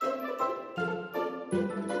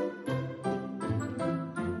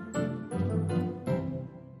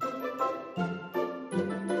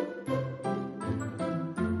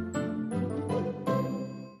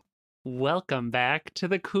Welcome back to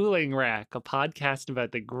The Cooling Rack, a podcast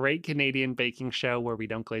about the great Canadian baking show where we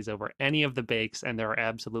don't glaze over any of the bakes and there are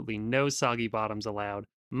absolutely no soggy bottoms allowed.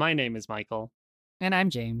 My name is Michael. And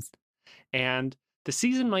I'm James. And the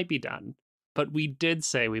season might be done, but we did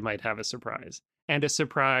say we might have a surprise. And a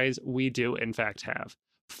surprise we do, in fact, have.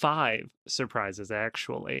 5 surprises,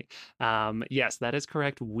 actually. Yes, that is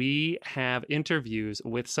correct. We have interviews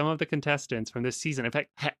with some of the contestants from this season. In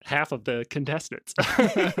fact, half of the contestants,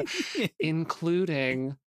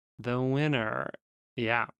 including the winner.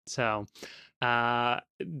 Yeah, so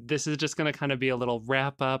this is just going to kind of be a little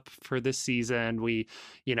wrap up for this season.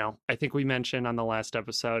 I think we mentioned on the last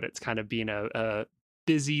episode, it's kind of been a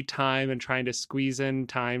busy time and trying to squeeze in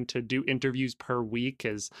time to do interviews per week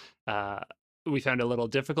is we found a little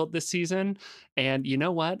difficult this season. And you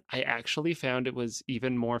know what? I actually found it was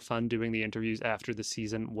even more fun doing the interviews after the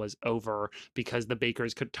season was over because the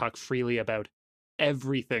bakers could talk freely about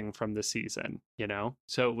everything from the season,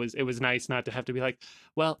 So it was nice not to have to be like,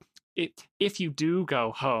 well, if you do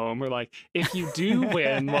go home or like if you do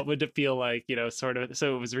win, what would it feel like, sort of.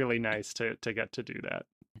 So it was really nice to get to do that.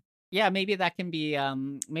 Yeah, maybe that can be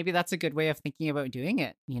maybe that's a good way of thinking about doing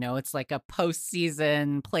it. It's like a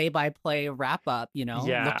postseason play-by-play wrap-up,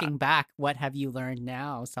 Yeah. Looking back, what have you learned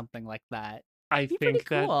now? Something like that. I think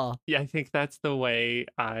that, cool. Yeah, I think that's the way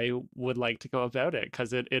I would like to go about it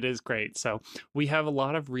because it is great. So we have a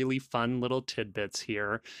lot of really fun little tidbits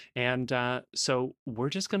here. And so we're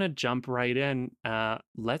just going to jump right in.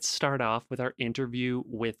 Let's start off with our interview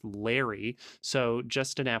with Larry. So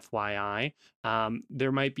just an FYI,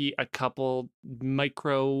 there might be a couple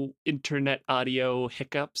micro internet audio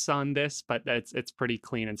hiccups on this, but it's pretty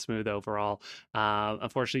clean and smooth overall.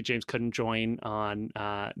 Unfortunately, James couldn't join on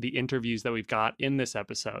the interviews that we've got in this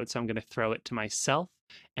episode, so I'm going to throw it to myself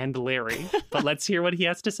and Larry, but let's hear what he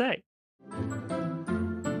has to say.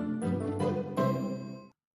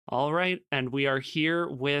 All right, and we are here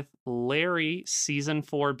with Larry, Season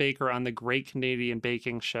 4 baker on the Great Canadian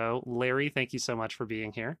Baking Show. Larry, thank you so much for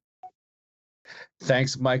being here.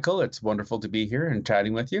 Thanks, Michael. It's wonderful to be here and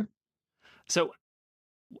chatting with you. So,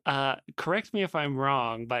 correct me if I'm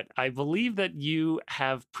wrong, but I believe that you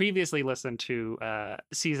have previously listened to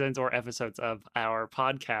seasons or episodes of our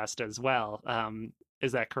podcast as well.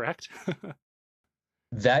 Is that correct?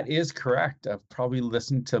 That is correct. I've probably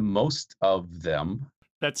listened to most of them.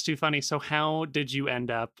 That's too funny. So how did you end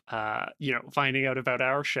up, finding out about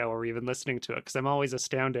our show or even listening to it? Because I'm always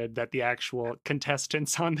astounded that the actual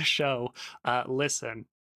contestants on the show listen.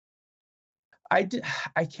 I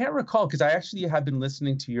can't recall because I actually have been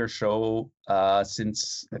listening to your show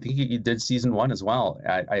since I think you did season 1 as well.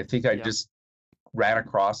 I think I just ran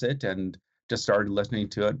across it and just started listening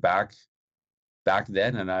to it back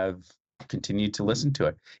then, and I've continued to listen to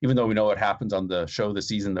it. Even though we know what happens on the show the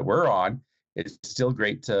season that we're on, it's still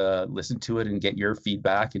great to listen to it and get your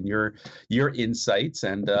feedback and your insights,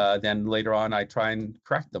 and then later on I try and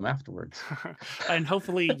correct them afterwards. And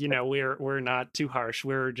hopefully, we're not too harsh.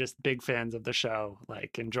 We're just big fans of the show,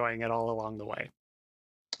 like enjoying it all along the way.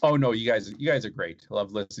 Oh no, you guys are great. I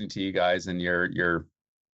love listening to you guys, and your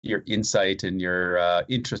insight and your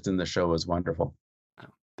interest in the show is wonderful.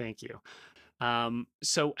 Oh, thank you.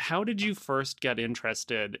 So how did you first get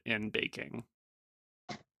interested in baking?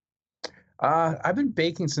 I've been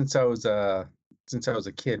baking since I was a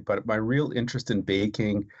kid, but my real interest in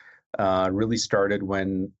baking really started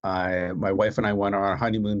when my wife and I went on our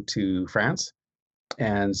honeymoon to France,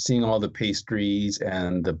 and seeing all the pastries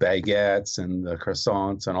and the baguettes and the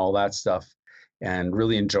croissants and all that stuff, and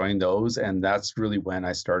really enjoying those. And that's really when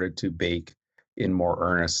I started to bake in more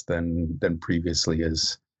earnest than previously,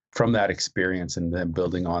 is from that experience and then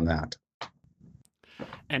building on that.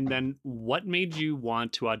 And then what made you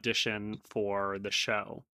want to audition for the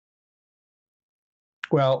show?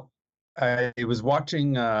 Well, I was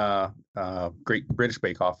watching Great British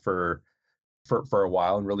Bake Off for a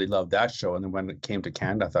while and really loved that show. And then when it came to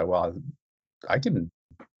Canada, I thought, well, I can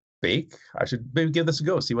bake. I should maybe give this a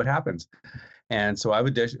go, see what happens. And so I've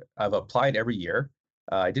applied every year.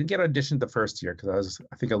 I didn't get auditioned the first year because I was,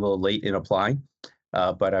 I think, a little late in applying.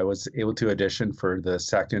 But I was able to audition for the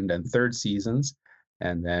second and third seasons.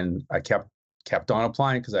 And then I kept on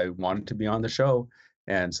applying because I wanted to be on the show,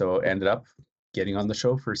 and so ended up getting on the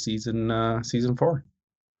show for season 4.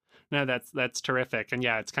 No, that's terrific. And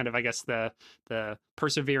yeah, it's kind of, I guess, the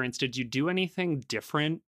perseverance. Did you do anything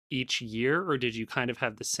different each year, or did you kind of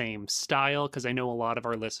have the same style? Because I know a lot of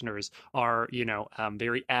our listeners are,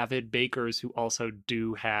 very avid bakers who also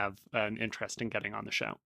do have an interest in getting on the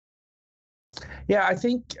show. Yeah, I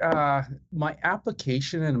think my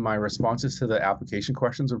application and my responses to the application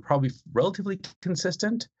questions were probably relatively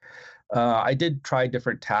consistent. I did try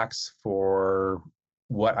different tacks for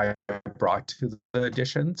what I brought to the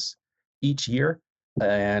auditions each year.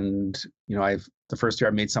 And, the first year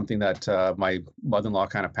I made something that my mother-in-law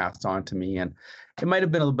kind of passed on to me. And it might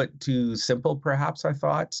have been a little bit too simple, perhaps, I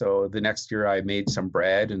thought. So the next year I made some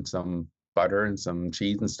bread and some butter and some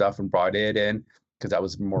cheese and stuff and brought it in because that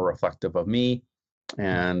was more reflective of me.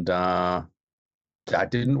 And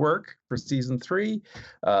that didn't work for season 3.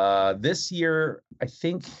 This year, I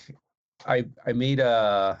think I made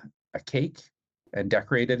a cake and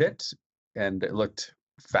decorated it, and it looked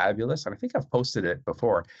fabulous. And I think I've posted it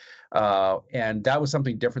before. And that was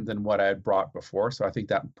something different than what I had brought before. So I think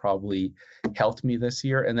that probably helped me this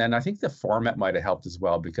year. And then I think the format might have helped as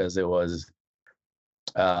well because it was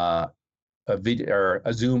a video or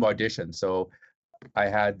a Zoom audition. So I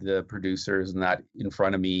had the producers and that in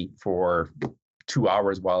front of me for 2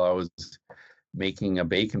 hours while I was making a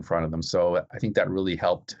bake in front of them. So I think that really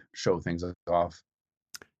helped show things off.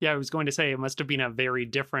 Yeah, I was going to say it must have been a very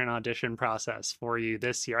different audition process for you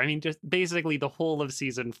this year. I mean, just basically the whole of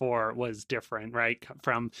season 4 was different, right?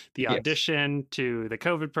 From the audition to the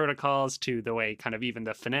COVID protocols to the way kind of even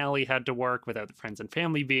the finale had to work without the friends and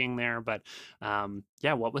family being there. But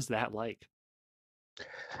yeah, what was that like?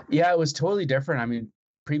 Yeah, it was totally different. I mean,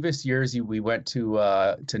 previous years we went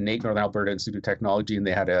to NAIT, Northern Alberta Institute of Technology, and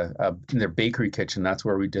they had in their bakery kitchen. That's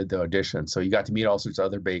where we did the audition. So you got to meet all sorts of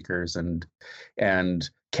other bakers and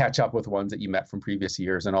catch up with ones that you met from previous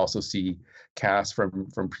years, and also see cast from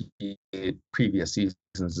previous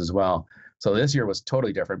seasons as well. So this year was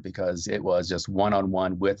totally different because it was just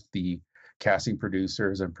one-on-one with the casting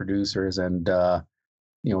producers and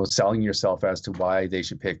selling yourself as to why they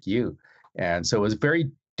should pick you. And so it was very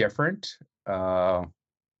different than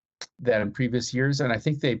in previous years. And I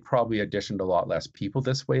think they probably auditioned a lot less people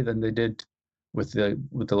this way than they did with the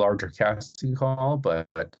larger casting call. But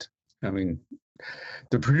I mean,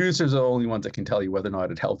 the producers are the only ones that can tell you whether or not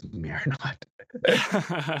it helped me or not.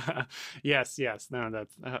 Yes. No,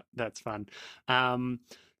 that's fun.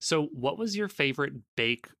 So what was your favorite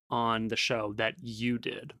bake on the show that you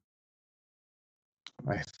did?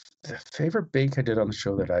 The favorite bake I did on the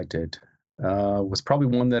show that I did was probably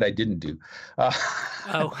one that I didn't do. Of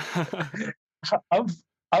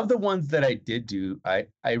the ones that I did do, I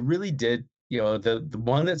really did. The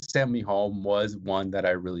one that sent me home was one that I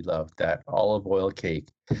really loved, that olive oil cake.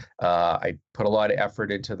 I put a lot of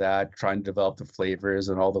effort into that, trying to develop the flavors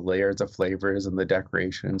and all the layers of flavors and the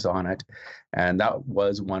decorations on it. And that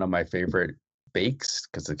was one of my favorite bakes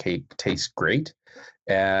because the cake tastes great.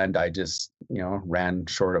 And I just, ran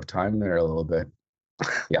short of time there a little bit.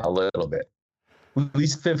 Yeah, a little bit. At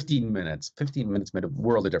least 15 minutes. 15 minutes made a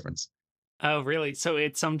world of difference. Oh, really? So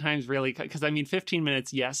it's sometimes really, because I mean, 15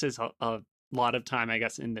 minutes, yes, is a lot of time, I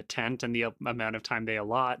guess, in the tent and the amount of time they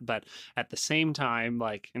allot. But at the same time,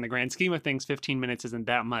 like in the grand scheme of things, 15 minutes isn't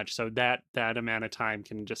that much. So that amount of time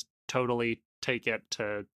can just totally take it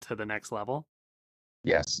to the next level.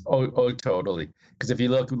 Yes. Oh, totally. Because if you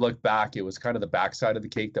look back, it was kind of the backside of the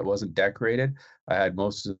cake that wasn't decorated. I had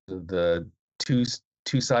most of the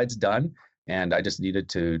two sides done, and I just needed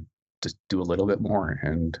to just do a little bit more,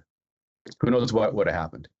 and who knows what would have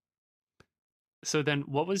happened. So then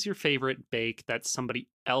what was your favorite bake that somebody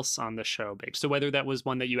else on the show baked? So whether that was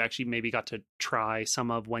one that you actually maybe got to try some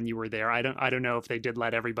of when you were there. I don't know if they did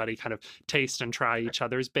let everybody kind of taste and try each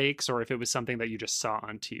other's bakes, or if it was something that you just saw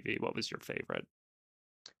on TV. What was your favorite?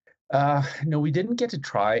 No, we didn't get to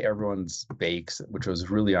try everyone's bakes, which was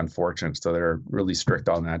really unfortunate. So they're really strict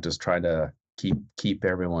on that, just trying to keep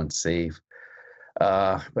everyone safe.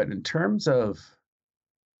 But in terms of,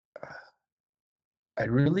 I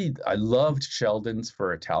loved Sheldon's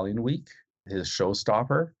for Italian Week, his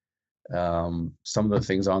showstopper. Some of the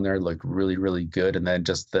things on there looked really, really good, and then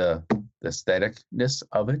just the aestheticness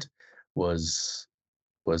of it was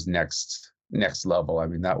next level. I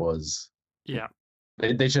mean, that was yeah.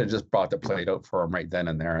 They should have just brought the plate out for him right then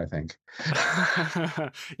and there, I think.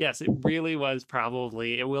 Yes, it really was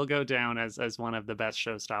probably. It will go down as one of the best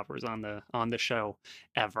showstoppers on the show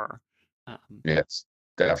ever. Yes,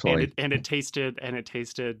 definitely. And it tasted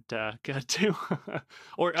good too.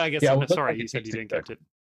 Or I guess, yeah, no, sorry, you said you didn't get to.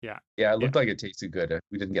 Yeah. Yeah, it looked like it tasted good.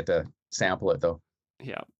 We didn't get to sample it though.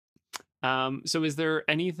 Yeah. So is there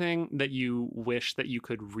anything that you wish that you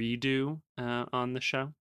could redo on the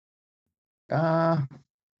show? Well,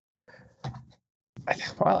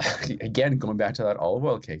 again, going back to that olive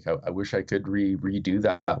oil cake, I wish I could redo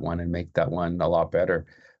that one and make that one a lot better.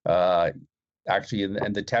 Actually,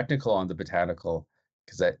 and the technical on the botanical,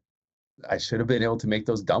 because I should have been able to make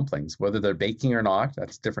those dumplings, whether they're baking or not,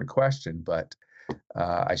 that's a different question. But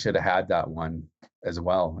I should have had that one as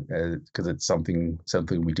well, because it's something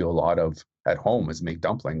we do a lot of at home, is make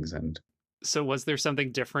dumplings. And So was there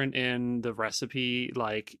something different in the recipe,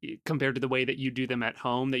 like compared to the way that you do them at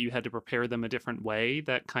home, that you had to prepare them a different way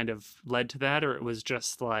that kind of led to that? Or it was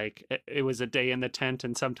just like it was a day in the tent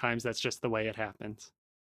and sometimes that's just the way it happens?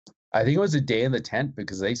 I think it was a day in the tent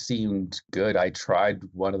because they seemed good. I tried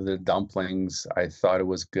one of the dumplings. I thought it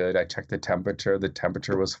was good. I checked the temperature. The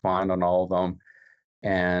temperature was fine on all of them.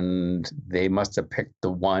 And they must have picked the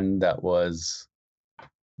one that was,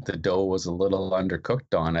 the dough was a little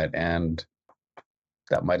undercooked on it, and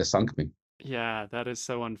that might have sunk me. Yeah, that is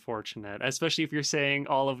so unfortunate. Especially if you're saying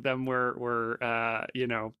all of them were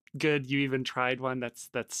good. You even tried one. That's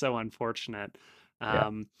so unfortunate. Yeah.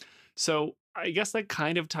 So I guess that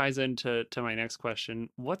kind of ties into my next question.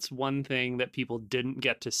 What's one thing that people didn't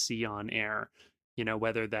get to see on air?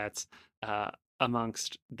 Whether that's uh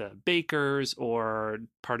amongst the bakers or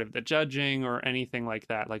part of the judging or anything like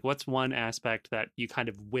that. Like what's one aspect that you kind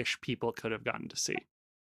of wish people could have gotten to see?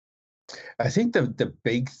 I think the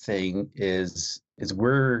big thing is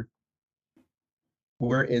we're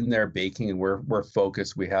in there baking, and we're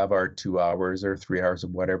focused. We have our 2 hours or 3 hours of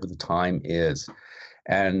whatever the time is.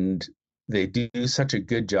 And they do such a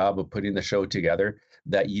good job of putting the show together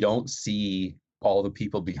that you don't see all the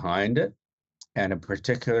people behind it. And in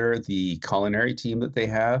particular, the culinary team that they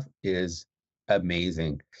have is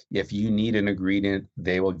amazing. If you need an ingredient,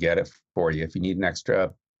 they will get it for you. If you need an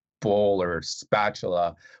extra bowl or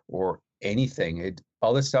spatula or anything,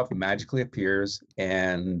 all this stuff magically appears,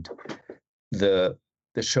 and the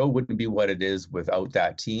the show wouldn't be what it is without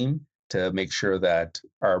that team to make sure that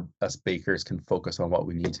us bakers can focus on what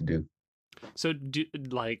we need to do. So,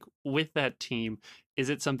 like with that team, is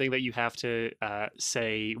it something that you have to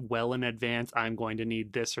say well in advance, I'm going to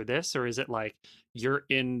need this or this? Or is it like you're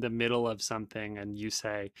in the middle of something and you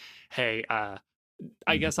say, hey,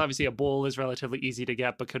 I guess obviously a bowl is relatively easy to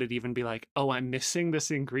get, but could it even be like, oh, I'm missing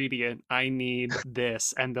this ingredient. I need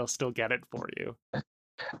this, and they'll still get it for you?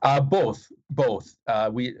 Both.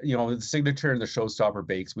 We, the signature and the showstopper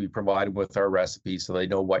bakes, we provide them with our recipes so they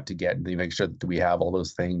know what to get, and they make sure that we have all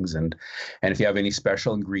those things. And if you have any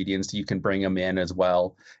special ingredients, you can bring them in as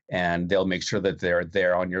well, and they'll make sure that they're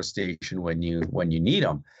there on your station when you need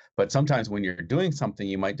them. But sometimes when you're doing something,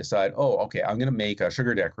 you might decide, oh, okay, I'm going to make a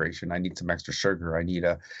sugar decoration. I need some extra sugar. I need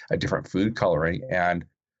a different food coloring. And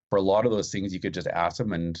for a lot of those things, you could just ask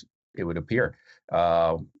them and it would appear.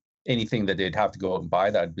 Uh, Anything that they'd have to go out and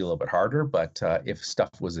buy, that'd be a little bit harder. But if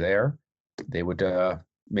stuff was there, they would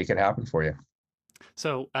make it happen for you.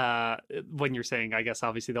 So, when you're saying, I guess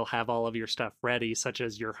obviously they'll have all of your stuff ready, such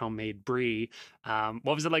as your homemade brie.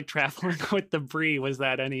 What was it like traveling with the brie? Was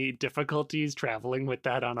that any difficulties traveling with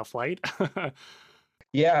that on a flight?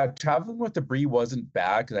 Yeah, traveling with the brie wasn't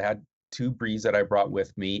bad because I had two bries that I brought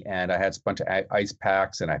with me, and I had a bunch of ice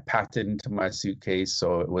packs, and I packed it into my suitcase,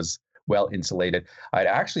 so it was well insulated. I'd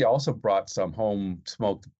actually also brought some home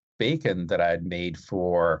smoked bacon that I had made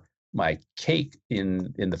for my cake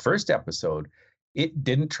in the first episode. It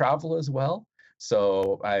didn't travel as well,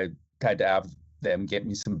 so I had to have them get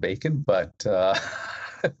me some bacon, but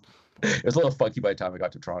it was a little funky by the time I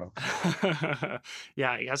got to Toronto.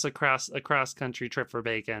 Yeah, I guess a cross country trip for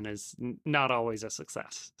bacon is not always a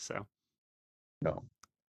success. So. No.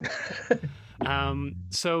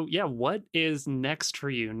 So yeah, what is next for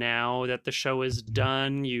you now that the show is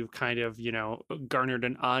done? You've kind of, garnered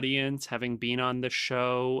an audience having been on the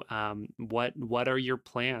show. What are your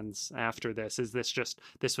plans after this? Is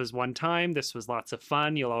this was one time, this was lots of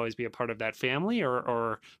fun, you'll always be a part of that family,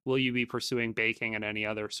 or will you be pursuing baking in any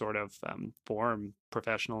other sort of form,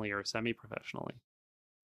 professionally or semi-professionally?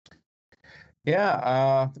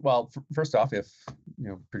 Yeah, well, first off, if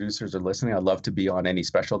producers are listening, I'd love to be on any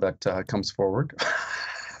special that comes forward.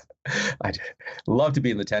 I'd love to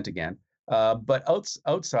be in the tent again. But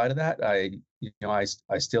outside of that, I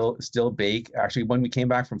still bake. Actually, when we came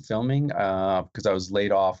back from filming, because I was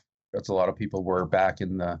laid off, as a lot of people were back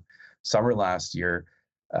in the summer last year.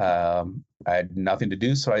 I had nothing to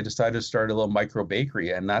do, so I decided to start a little micro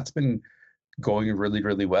bakery, and that's been going really,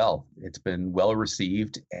 really well. It's been well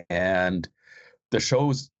received, and the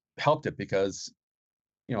show's helped it because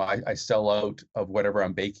I sell out of whatever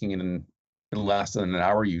I'm baking in less than an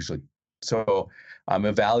hour usually. So I'm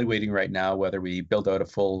evaluating right now whether we build out a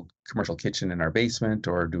full commercial kitchen in our basement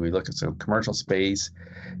or do we look at some commercial space.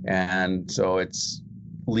 And so it's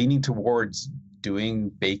leaning towards doing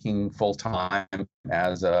baking full time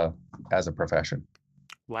as a profession.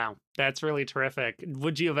 Wow, that's really terrific.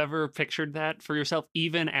 Would you have ever pictured that for yourself,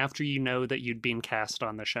 even after you know that you'd been cast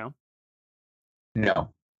on the show? No,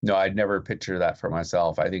 No, I'd never picture that for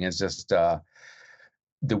myself. I think it's just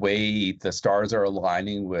the way the stars are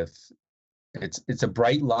aligning with it's a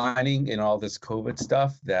bright lining in all this COVID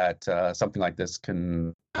stuff that something like this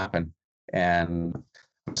can happen. And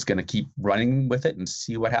I'm just going to keep running with it and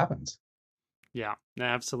see what happens. Yeah,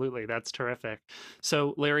 absolutely. That's terrific.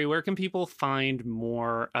 So, Larry, where can people find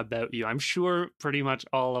more about you? I'm sure pretty much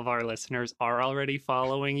all of our listeners are already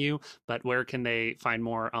following you, but where can they find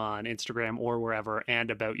more on Instagram or wherever,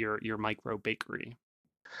 and about your micro bakery?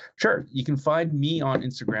 Sure. You can find me on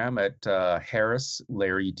Instagram at Harris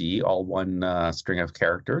Larry D, all one string of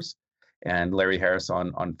characters, and Larry Harris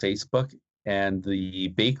on Facebook. And the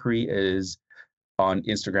bakery is on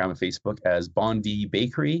Instagram and Facebook as Bonvi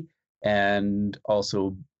Bakery, and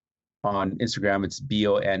also on Instagram it's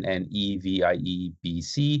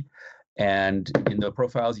BONNEVIEBC. And in the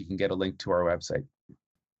profiles, you can get a link to our website.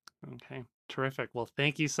 Okay, terrific. Well,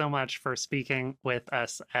 thank you so much for speaking with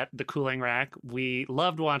us at the Cooling Rack. We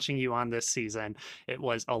loved watching you on this season. It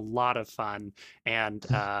was a lot of fun. And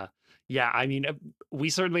yeah, I mean, we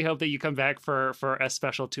certainly hope that you come back for a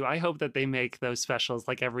special too. I hope that they make those specials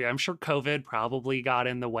like I'm sure COVID probably got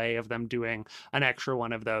in the way of them doing an extra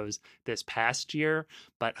one of those this past year,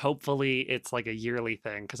 but hopefully it's like a yearly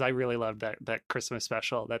thing, because I really loved that Christmas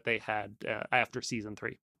special that they had after season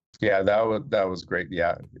 3. Yeah, that was great.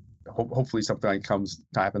 Yeah, hopefully something like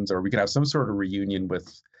happens, or we can have some sort of reunion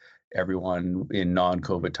with everyone in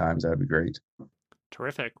non-COVID times. That'd be great.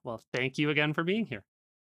 Terrific. Well, thank you again for being here.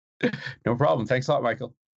 No problem. Thanks a lot,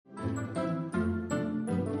 Michael. And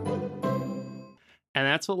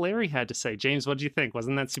that's what Larry had to say. James, what do you think?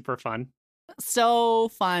 Wasn't that super fun? So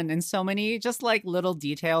fun, and so many just like little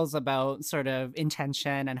details about sort of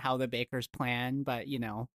intention and how the bakers plan, but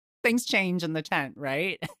things change in the tent,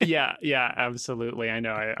 right? Yeah, absolutely. I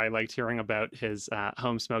know. I liked hearing about his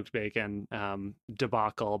home smoked bacon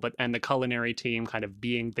debacle, and the culinary team kind of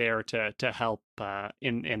being there to help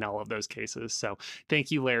in all of those cases. So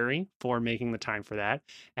thank you, Larry, for making the time for that.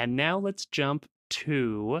 And now let's jump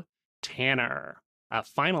to Tanner, a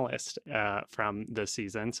finalist from this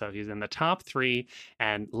season. So he's in the top 3,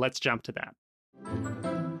 and let's jump to that.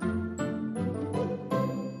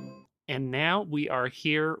 And now we are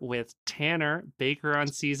here with Tanner Baker on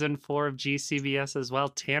season 4 of GCBS as well.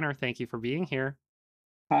 Tanner, thank you for being here.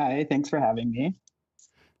 Hi, thanks for having me.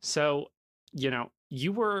 So,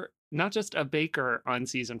 you were not just a baker on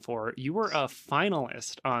season 4, you were a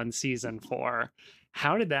finalist on season 4.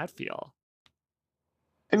 How did that feel?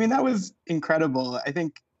 I mean, that was incredible.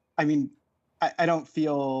 I don't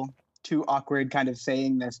feel too awkward kind of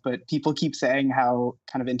saying this, but people keep saying how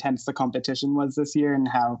kind of intense the competition was this year and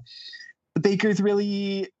how the bakers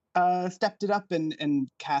really stepped it up, and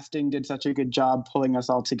casting did such a good job pulling us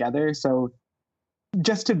all together. So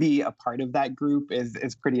just to be a part of that group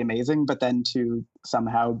is pretty amazing, but then to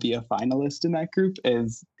somehow be a finalist in that group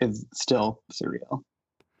is still surreal.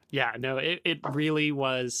 Yeah, no, it really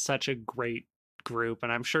was such a great group,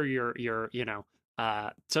 and I'm sure you're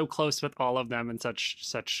so close with all of them and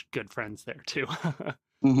such good friends there too.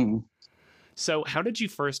 Mm-hmm. So how did you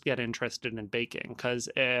first get interested in baking? Because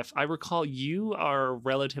if I recall, you are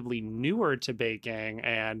relatively newer to baking,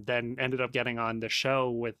 and then ended up getting on the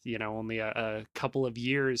show with, only a couple of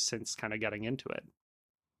years since kind of getting into it.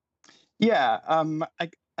 Yeah,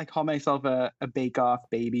 I call myself a bake-off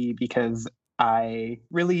baby because I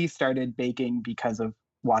really started baking because of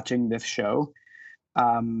watching this show.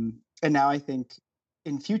 And now I think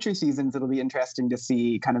in future seasons, it'll be interesting to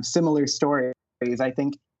see kind of similar stories. I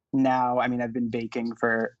think now, I've been baking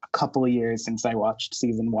for a couple of years since I watched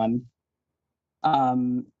season 1.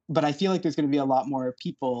 But I feel like there's going to be a lot more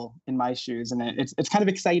people in my shoes, and it's kind of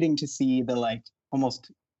exciting to see the like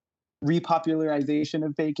almost repopularization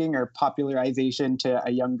of baking, or popularization to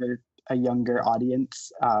a younger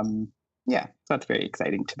audience. Yeah, so that's very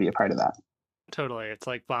exciting to be a part of that. Totally. It's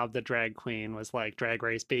like Bob the drag queen was like Drag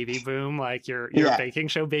Race baby boom, like your Yeah. baking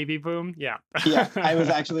show baby boom. Yeah. Yeah, I was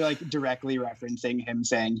actually like directly referencing him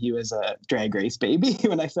saying he was a Drag Race baby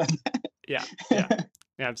when I said that. Yeah,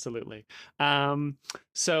 absolutely.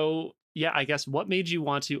 So yeah, I guess what made you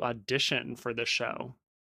want to audition for the show?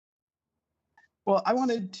 Well, I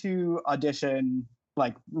wanted to audition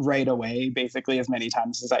like right away, basically as many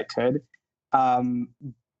times as I could.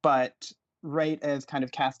 But right as kind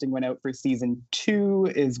of casting went out for season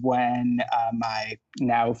 2 is when my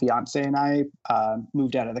now fiance and I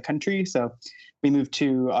moved out of the country. So we moved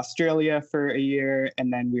to Australia for a year,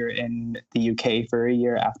 and then we were in the UK for a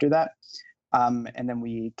year after that. And then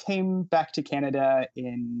we came back to Canada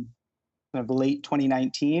in kind of late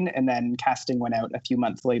 2019, and then casting went out a few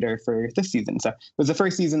months later for this season. So it was the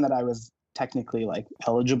first season that I was technically like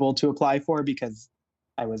eligible to apply for because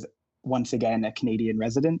I was once again a Canadian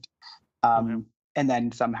resident. And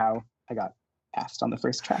then somehow I got passed on the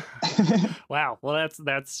first try. Wow. Well,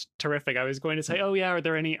 that's terrific. I was going to say, oh yeah, are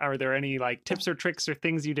there any like tips or tricks or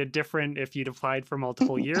things you did different if you'd applied for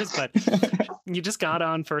multiple years? But you just got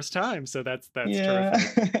on first time, so that's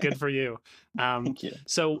terrific. Good for you. Thank you.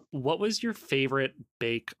 So, what was your favorite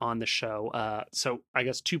bake on the show? So, I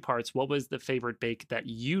guess two parts. What was the favorite bake that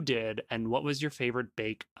you did, and what was your favorite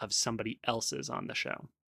bake of somebody else's on the show?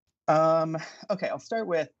 Okay, I'll start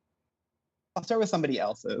with somebody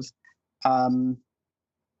else's. I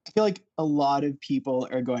feel like a lot of people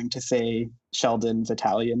are going to say Sheldon's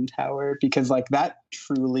Italian Tower because like that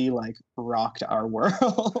truly like rocked our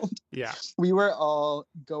world. Yeah. We were all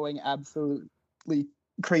going absolutely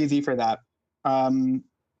crazy for that.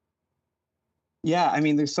 Yeah, I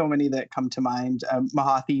mean, there's so many that come to mind.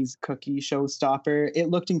 Mahathi's cookie showstopper. It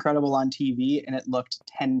looked incredible on TV and it looked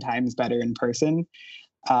 10 times better in person.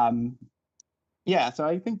 Yeah, so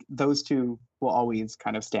I think those two will always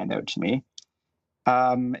kind of stand out to me.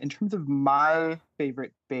 In terms of my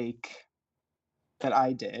favorite bake that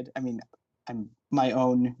I did, I mean, I'm my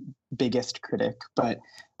own biggest critic, but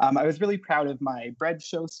I was really proud of my bread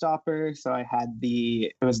showstopper. So I had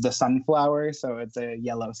it was the sunflower, so it's a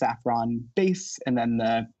yellow saffron base, and then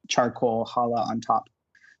the charcoal challah on top.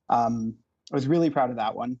 I was really proud of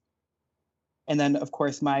that one. And then, of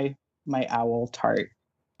course, my owl tart.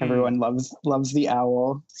 Everyone loves the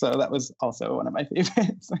owl, so that was also one of my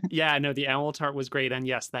favorites. Yeah, no, the owl tart was great, and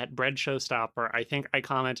yes, that bread showstopper. I think I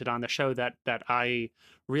commented on the show that I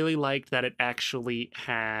really liked that it actually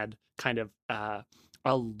had kind of a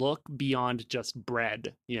look beyond just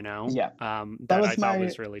bread. You know, yeah, that I thought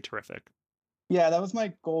was really terrific. Yeah, that was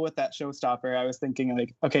my goal with that showstopper. I was thinking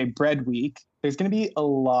like, okay, bread week. There's going to be a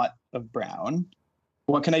lot of brown.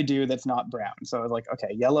 What can I do that's not brown? So I was like, okay,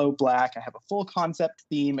 yellow, black. I have a full concept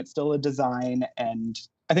theme. It's still a design. And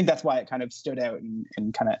I think that's why it kind of stood out and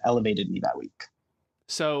kind of elevated me that week.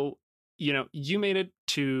 So, you know, you made it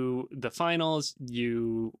to the finals.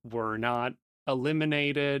 You were not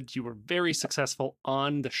eliminated. You were very successful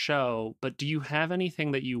on the show. But do you have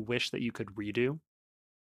anything that you wish that you could redo?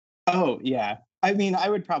 Oh, yeah. I mean, I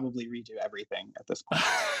would probably redo everything at this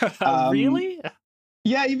point. Really?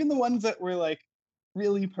 Yeah, even the ones that were like,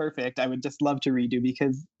 really perfect, I would just love to redo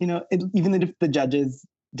because, you know, even if the judges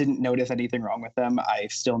didn't notice anything wrong with them, I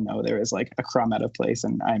still know there is like a crumb out of place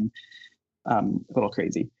and I'm a little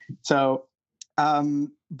crazy. So,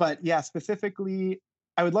 but yeah, specifically,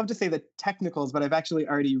 I would love to say the technicals, but I've actually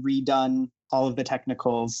already redone all of the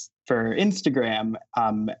technicals for Instagram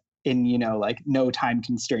in, you know, like no time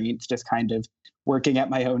constraints, just kind of working at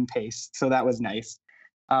my own pace. So that was nice.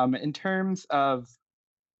 In terms of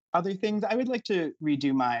other things, I would like to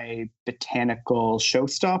redo my botanical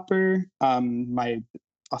showstopper, my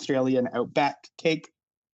Australian Outback cake.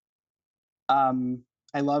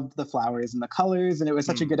 I loved the flowers and the colors, and it was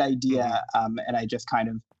such a good idea. And I just kind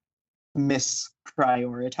of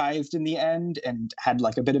misprioritized in the end and had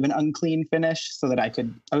like a bit of an unclean finish so that I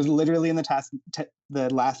was literally in the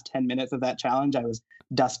last 10 minutes of that challenge, I was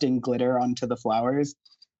dusting glitter onto the flowers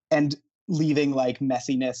and leaving like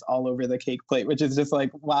messiness all over the cake plate, which is just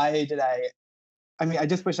like, why did I mean, I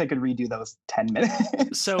just wish I could redo those 10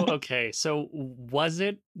 minutes. So, okay. So was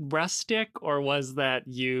it rustic or was that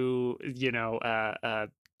you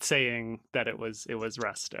saying that it was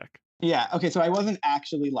rustic? Yeah. Okay. So I wasn't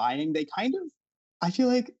actually lying. They kind of, I feel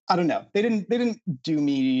like, I don't know. They didn't do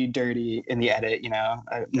me dirty in the edit. You know,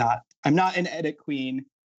 I'm not an edit queen.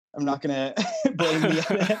 I'm not going to blame the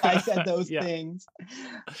edit. I said those things.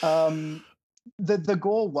 The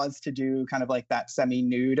goal was to do kind of like that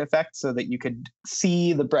semi-nude effect so that you could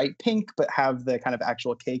see the bright pink, but have the kind of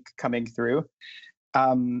actual cake coming through.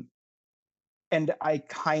 And I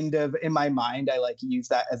kind of, in my mind, I like use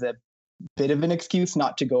that as a bit of an excuse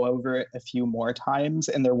not to go over it a few more times.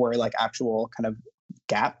 And there were like actual kind of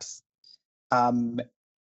gaps. And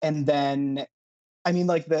then, I mean,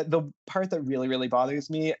 like the part that really, really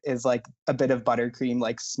bothers me is like a bit of buttercream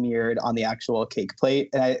like smeared on the actual cake plate.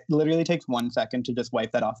 And it literally takes 1 second to just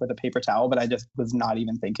wipe that off with a paper towel, but I just was not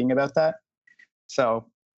even thinking about that. So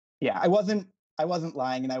yeah, I wasn't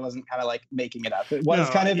lying and I wasn't kind of like making it up. It was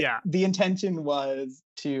the intention was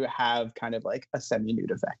to have kind of like a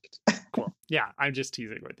semi-nude effect. Cool. Yeah, I'm just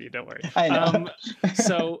teasing with you. Don't worry. I know.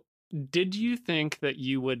 So did you think that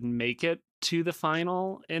you would make it to the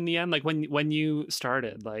final in the end? Like when you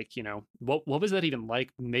started, like, you know, what was that even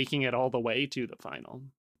like, making it all the way to the final?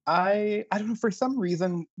 I don't know, for some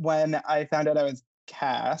reason when I found out I was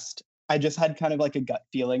cast, I just had kind of like a gut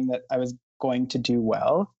feeling that I was going to do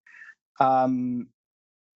well. Um,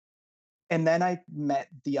 and then I met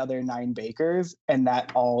the other 9 bakers, and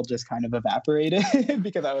that all just kind of evaporated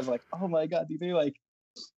because I was like, oh my God, these are like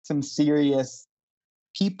some serious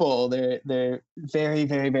people. They're very,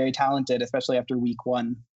 very, very talented, especially after week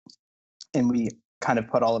 1. And we kind of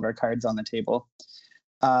put all of our cards on the table.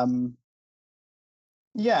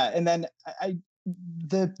 Yeah, and then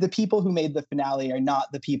the people who made the finale are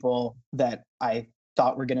not the people that I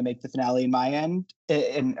thought were going to make the finale in my end,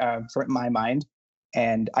 for my mind,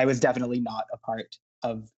 and I was definitely not a part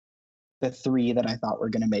of the 3 that I thought were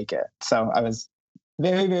going to make it. So I was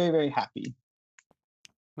very, very, very happy.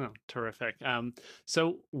 Oh, terrific.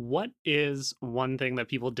 So what is one thing that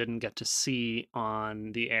people didn't get to see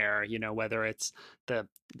on the air, whether it's the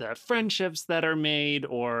friendships that are made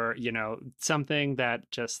or, something that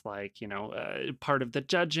just like, part of the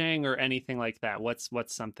judging or anything like that? What's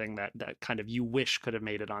something that kind of you wish could have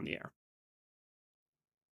made it on the air?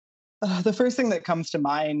 The first thing that comes to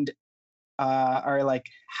mind are like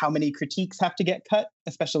how many critiques have to get cut,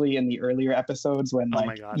 especially in the earlier episodes when Oh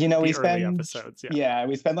my God, the we early spend episodes,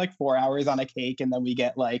 we spend like 4 hours on a cake and then we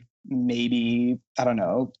get like maybe, I don't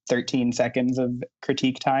know, 13 seconds of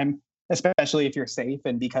critique time, especially if you're safe.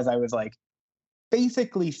 And because I was like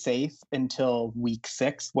basically safe until week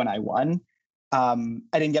 6 when I won, I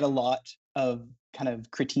didn't get a lot of kind of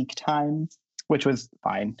critique time, which was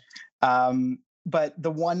fine. But the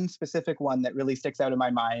one specific one that really sticks out in my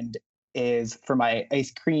mind is for my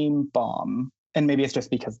ice cream bomb. And maybe it's just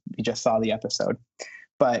because we just saw the episode.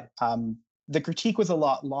 But the critique was a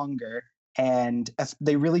lot longer. And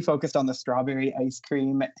they really focused on the strawberry ice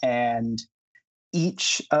cream. And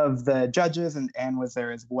each of the judges, and Anne was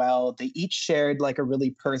there as well, they each shared like a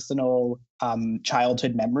really personal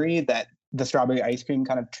childhood memory that the strawberry ice cream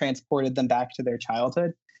kind of transported them back to their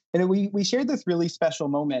childhood. And we shared this really special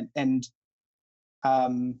moment. And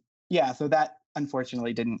so that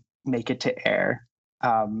unfortunately didn't make it to air.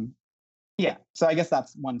 So I guess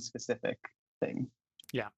that's one specific thing.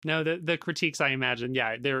 Yeah, no, the critiques, I imagine,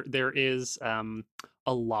 there is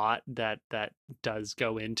a lot that does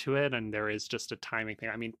go into it, and there is just a timing thing.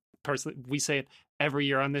 I mean, personally, we say it every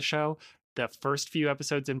year on this show. The first few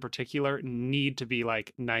episodes in particular need to be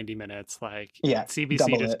like 90 minutes. Like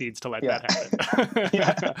CBC just needs to let that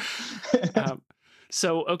happen.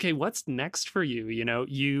 So, okay, what's next for you?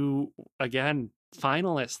 You, again,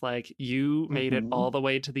 finalists, like you made it all the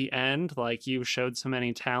way to the end. Like you showed so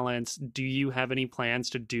many talents. Do you have any plans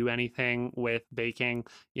to do anything with baking,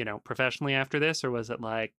 professionally after this? Or was it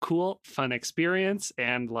like cool, fun experience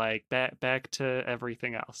and like back to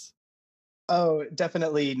everything else? Oh,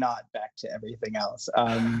 definitely not back to everything else.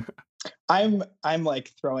 I'm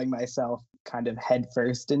like throwing myself kind of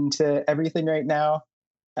headfirst into everything right now.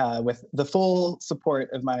 With the full support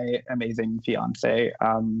of my amazing fiance.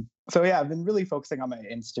 I've been really focusing on my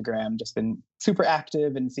Instagram, just been super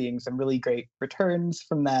active and seeing some really great returns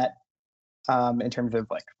from that in terms of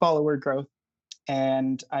like follower growth.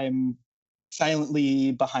 And I'm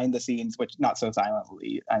silently behind the scenes, which not so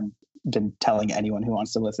silently, I'm been telling anyone who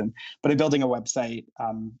wants to listen, but I'm building a website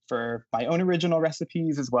for my own original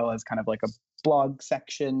recipes, as well as kind of like a blog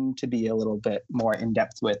section to be a little bit more in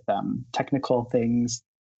depth with technical things.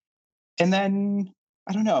 And then,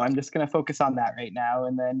 I don't know, I'm just going to focus on that right now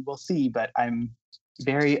and then we'll see. But I'm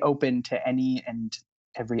very open to any and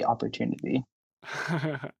every opportunity.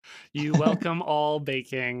 You welcome all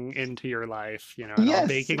baking into your life, and all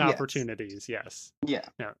baking opportunities. Yes. Yeah.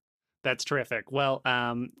 No, that's terrific. Well,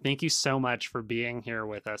 thank you so much for being here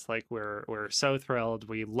with us. Like we're so thrilled.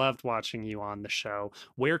 We loved watching you on the show.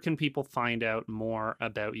 Where can people find out more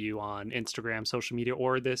about you on Instagram, social media,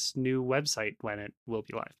 or this new website when it will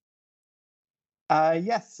be live?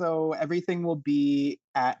 Yes, so everything will be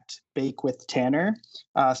at Bake with Tanner.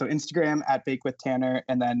 So Instagram at Bake with Tanner,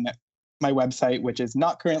 and then my website, which is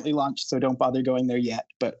not currently launched, so don't bother going there yet,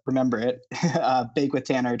 but remember it,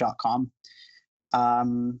 bakewithtanner.com.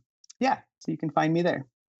 So you can find me there.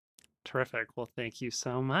 Terrific. Well, thank you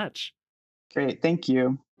so much. Great, thank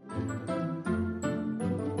you.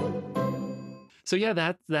 So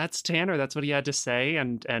yeah, that's Tanner. That's what he had to say,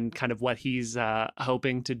 and kind of what he's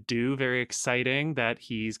hoping to do. Very exciting that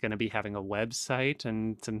he's going to be having a website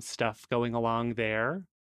and some stuff going along there.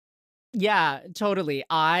 Yeah, totally.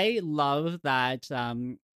 I love that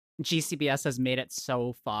GCBS has made it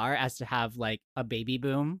so far as to have like a baby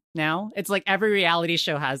boom now. It's like every reality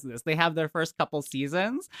show has this. They have their first couple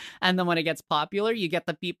seasons, and then when it gets popular, you get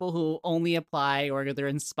the people who only apply or they're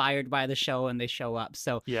inspired by the show and they show up.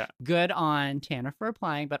 So Yeah. good on Tanner for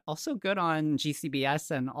applying, but also good on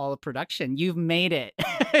GCBS and all the production. You've made it.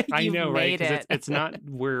 I You've know, right? made Because it. it's not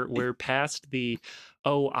we're past the,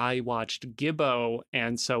 oh, I watched Gibbo,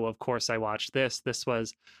 and so of course I watched this. This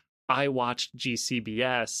was, I watched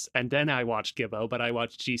GCBS and then I watched Gibbo, but I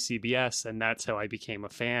watched GCBS and that's how I became a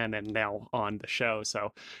fan and now on the show.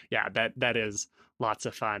 So yeah, that is lots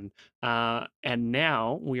of fun. And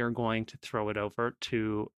now we are going to throw it over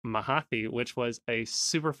to Mahathi, which was a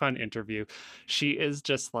super fun interview. She is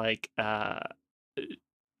just like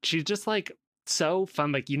she's just like so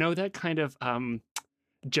fun. Like, you know, that kind of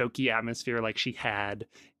jokey atmosphere like she had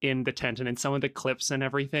in the tent and in some of the clips and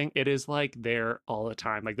everything. It is like there all the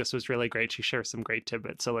time. Like, this was really great. She shares some great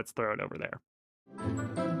tidbits. So let's throw it over there.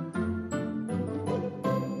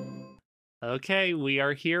 Okay, we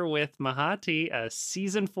are here with Mahathi, a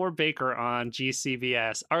season 4 baker on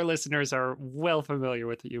GCBS. Our listeners are well familiar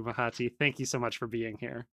with you, Mahathi. Thank you so much for being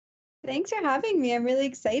here. Thanks for having me. I'm really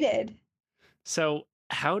excited. So,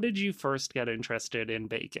 how did you first get interested in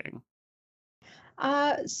baking?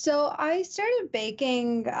 So I started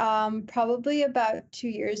baking probably about 2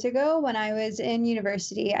 years ago when I was in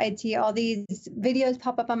university. I'd see all these videos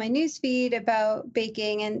pop up on my newsfeed about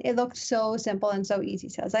baking, and it looked so simple and so easy.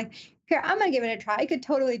 So I was like, here, I'm gonna give it a try. I could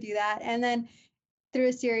totally do that. And then through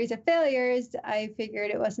a series of failures, I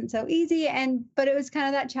figured it wasn't so easy. But it was kind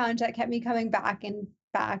of that challenge that kept me coming back and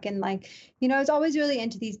back. And like, I was always really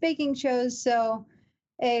into these baking shows. So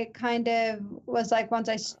it kind of was like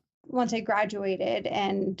once I graduated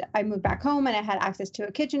and I moved back home and I had access to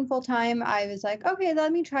a kitchen full time, I was like, okay,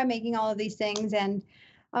 let me try making all of these things. And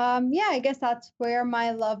yeah, I guess that's where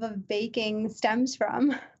my love of baking stems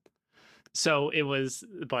from. So it was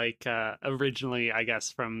like originally, I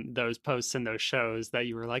guess, from those posts and those shows that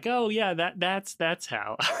you were like, oh yeah, that's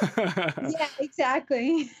how. Yeah,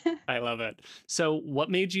 exactly. I love it. So what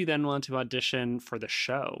made you then want to audition for the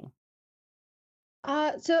show?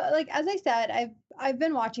 So like as I said, I've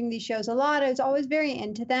been watching these shows a lot. I was always very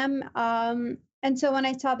into them. And so when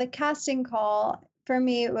I saw the casting call, for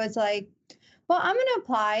me it was like, well, I'm gonna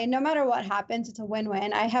apply. No matter what happens, it's a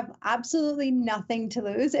win-win. I have absolutely nothing to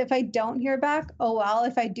lose. If I don't hear back, oh well.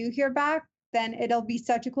 If I do hear back, then it'll be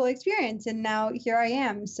such a cool experience. And now here I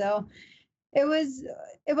am. So it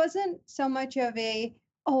wasn't so much of a,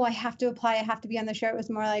 oh, I have to apply, I have to be on the show. It was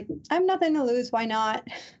more like, I have nothing to lose, why not?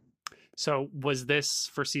 So was this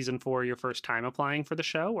for season 4 your first time applying for the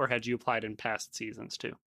show, or had you applied in past seasons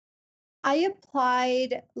too? I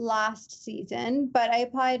applied last season, but I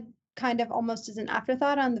applied kind of almost as an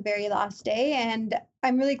afterthought on the very last day. And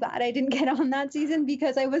I'm really glad I didn't get on that season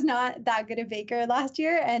because I was not that good a baker last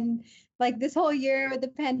year. And like this whole year with the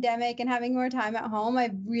pandemic and having more time at home,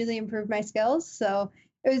 I've really improved my skills. So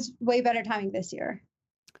it was way better timing this year.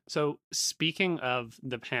 So speaking of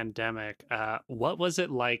the pandemic, what was it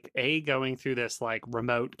like, A, going through this like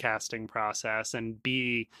remote casting process, and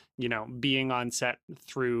B, being on set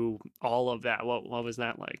through all of that? What was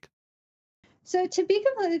that like? So to be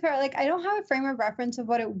completely fair, like I don't have a frame of reference of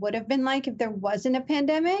what it would have been like if there wasn't a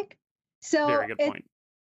pandemic. So Very good point.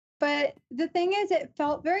 But the thing is, it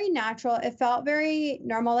felt very natural. It felt very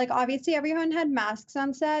normal. Like obviously everyone had masks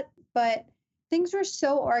on set, but things were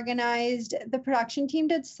so organized. The production team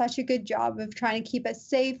did such a good job of trying to keep us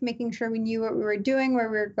safe, making sure we knew what we were doing, where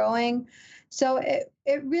we were going. So it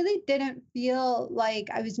really didn't feel like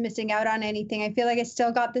I was missing out on anything. I feel like I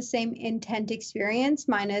still got the same intent experience,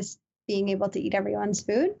 minus being able to eat everyone's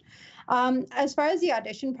food. As far as the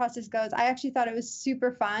audition process goes, I actually thought it was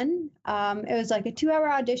super fun. It was like a 2-hour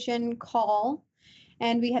audition call,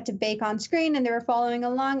 and we had to bake on screen, and they were following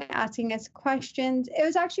along, asking us questions. It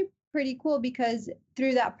was actually pretty cool because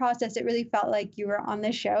through that process, it really felt like you were on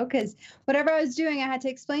the show because whatever I was doing, I had to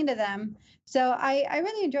explain to them. So I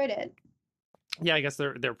really enjoyed it. Yeah, I guess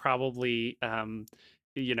they're probably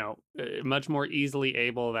much more easily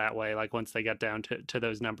able that way, like once they get down to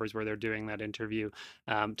those numbers where they're doing that interview,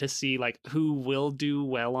 to see like who will do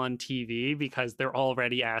well on TV, because they're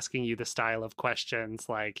already asking you the style of questions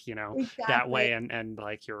like Exactly. that way, and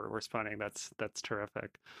like you're responding. That's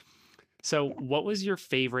terrific. So what was your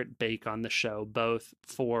favorite bake on the show, both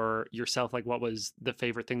for yourself, like what was the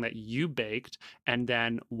favorite thing that you baked, and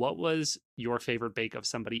then what was your favorite bake of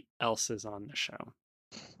somebody else's on the show?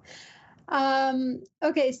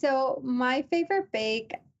 Okay, so my favorite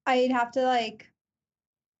bake, I'd have to like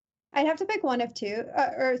I'd have to pick one of two,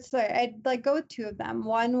 or sorry, I'd like go with two of them.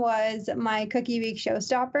 One was my Cookie Week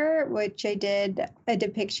showstopper, which I did a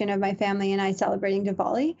depiction of my family and I celebrating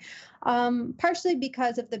Diwali. Partially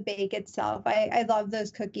because of the bake itself. I love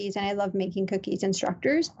those cookies and I love making cookies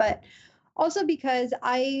instructors, but also because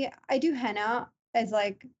I do henna as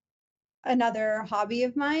like another hobby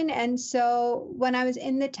of mine. And so when I was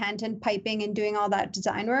in the tent and piping and doing all that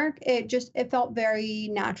design work, it felt very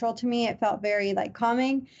natural to me. It felt very like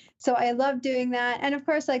calming. So I loved doing that. And of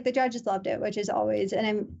course, like the judges loved it, which is always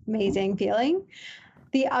an amazing feeling.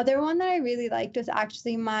 The other one that I really liked was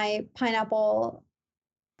actually my pineapple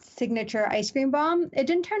signature ice cream bomb. It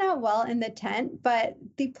didn't turn out well in the tent, but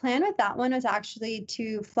the plan with that one was actually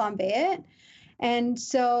to flambe it. And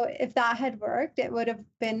so if that had worked, it would have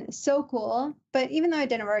been so cool. But even though it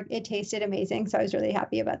didn't work, it tasted amazing. So I was really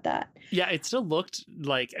happy about that. Yeah, it still looked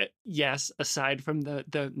like, yes, aside from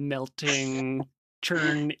the melting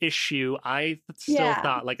churn issue, I still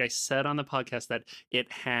thought, like I said on the podcast, that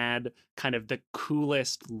it had kind of the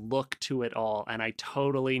coolest look to it all. And I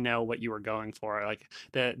totally know what you were going for. Like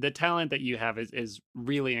the talent that you have is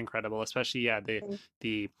really incredible, especially,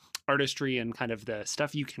 the artistry and kind of the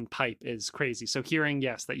stuff you can pipe is crazy. So hearing,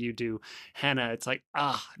 yes, that you do henna, it's like,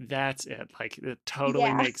 that's it. Like it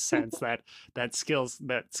totally makes sense that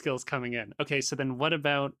skills coming in. Okay, so then what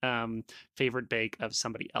about favorite bake of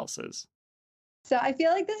somebody else's? So I feel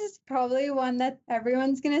like this is probably one that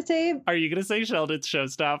everyone's gonna say. Are you gonna say Sheldon's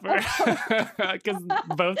showstopper? Because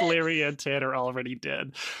both Larry and Tanner already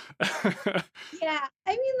did. Yeah, I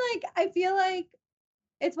mean, like I feel like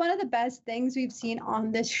it's one of the best things we've seen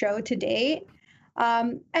on this show to date.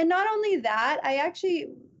 And not only that, I actually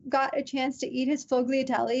got a chance to eat his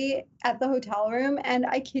sfogliatelli at the hotel room, and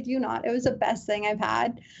I kid you not, it was the best thing I've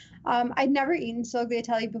had. I'd never eaten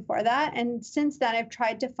sfogliatelli before that, and since then I've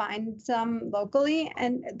tried to find some locally,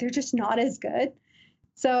 and they're just not as good.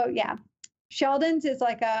 So yeah, Sheldon's is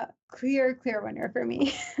like a clear winner for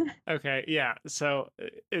me. Okay, yeah. So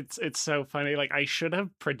it's so funny. Like I should have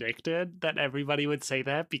predicted that everybody would say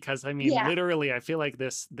that, because I mean, literally, I feel like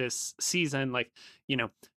this season, like,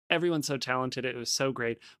 everyone's so talented. It was so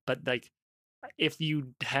great, but like, if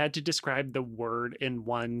you had to describe the word in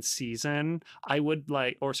one season, I would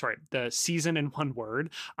the season in one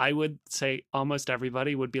word, I would say almost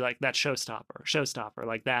everybody would be like, that showstopper.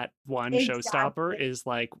 Like that one showstopper is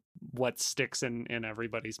like what sticks in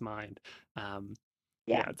everybody's mind.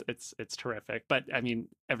 It's terrific. But I mean,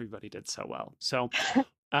 everybody did so well. So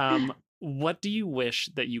what do you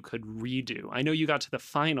wish that you could redo? I know you got to the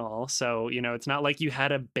final, so it's not like you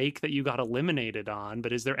had a bake that you got eliminated on,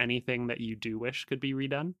 but is there anything that you do wish could be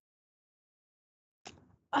redone?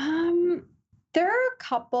 There are a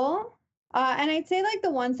couple. And I'd say like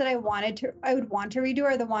the ones that I would want to redo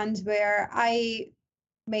are the ones where I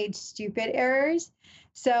made stupid errors.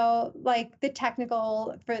 So like the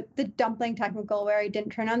technical for the dumpling technical where I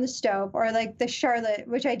didn't turn on the stove, or like the charlotte,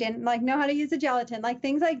 which I didn't like know how to use the gelatin, like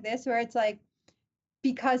things like this where it's like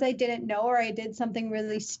because I didn't know or I did something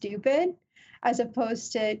really stupid as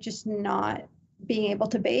opposed to just not being able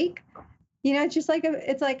to bake. It's just like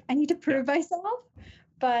it's like I need to prove myself.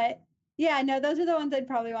 But yeah, no, those are the ones I'd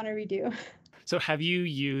probably want to redo. So have you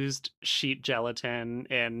used sheet gelatin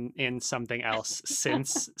in something else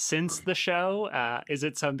since the show? Is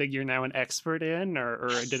it something you're now an expert in, or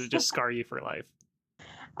did it just scar you for life?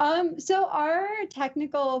 So our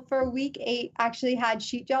technical for week 8 actually had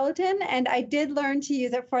sheet gelatin, and I did learn to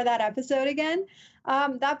use it for that episode again.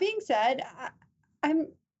 That being said,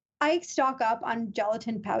 I stock up on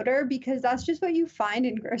gelatin powder because that's just what you find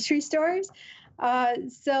in grocery stores.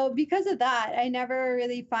 So because of that, I never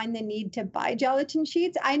really find the need to buy gelatin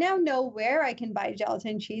sheets. I now know where I can buy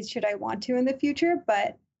gelatin sheets should I want to in the future,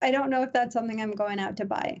 but I don't know if that's something I'm going out to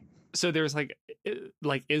buy. So there's like,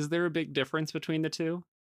 is there a big difference between the two?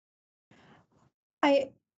 I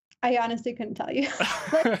honestly couldn't tell you.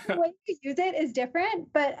 Like the way you use it is different,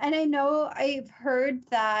 and I know I've heard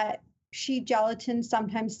that sheet gelatin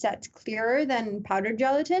sometimes sets clearer than powdered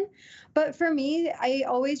gelatin. But for me, I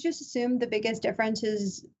always just assumed the biggest difference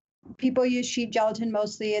is people use sheet gelatin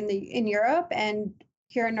mostly in Europe, and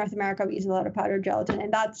here in North America we use a lot of powdered gelatin,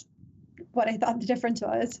 and that's what I thought the difference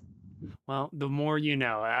was. Well, the more you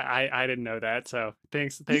know. I didn't know that, so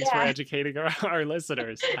thanks for educating our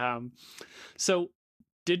listeners. So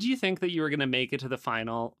did you think that you were going to make it to the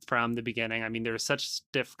final from the beginning? I mean, there was such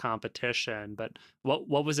stiff competition, but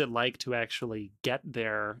what was it like to actually get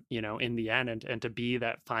there, in the end and to be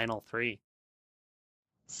that final 3?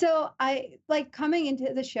 So I like coming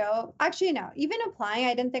into the show, actually, no, even applying,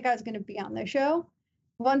 I didn't think I was going to be on the show.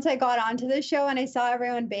 once I got onto the show and I saw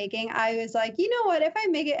everyone baking, I was like, you know what? If I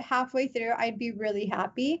make it halfway through, I'd be really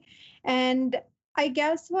happy. And I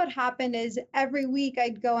guess what happened is every week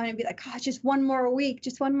I'd go in and be like, oh, just one more week,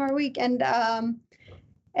 just one more week. And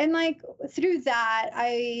like through that,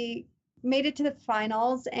 I made it to the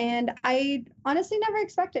finals and I honestly never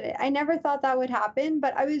expected it. I never thought that would happen,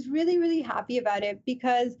 but I was really, really happy about it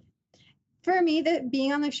because for me, that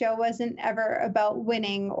being on the show wasn't ever about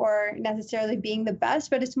winning or necessarily being the best,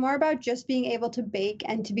 but it's more about just being able to bake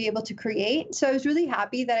and to be able to create. So I was really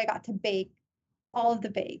happy that I got to bake all of the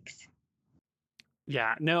bakes.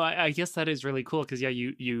 Yeah, no, I guess that is really cool because yeah,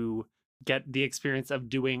 you get the experience of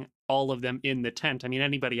doing all of them in the tent. I mean,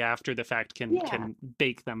 anybody after the fact can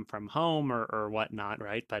bake them from home or whatnot,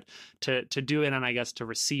 right? But to do it and I guess to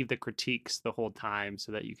receive the critiques the whole time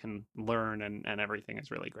so that you can learn and everything is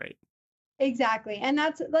really great. Exactly. And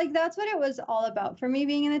that's what it was all about for me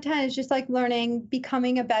being in the tent is just like learning,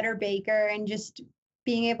 becoming a better baker and just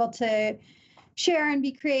being able to share and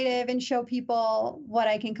be creative and show people what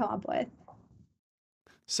I can come up with.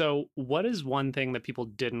 So, what is one thing that people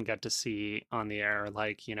didn't get to see on the air?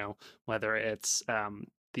 Like, you know, whether it's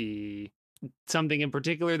the something in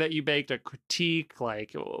particular that you baked, a critique,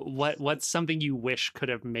 like what's something you wish could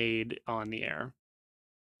have made on the air?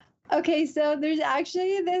 Okay, so there's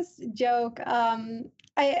actually this joke. I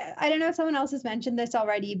don't know if someone else has mentioned this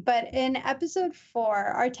already, but in episode 4,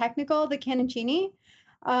 our technical, the cannocini,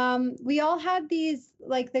 we all had these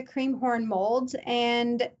like the cream horn molds,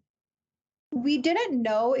 and we didn't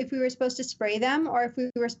know if we were supposed to spray them or if we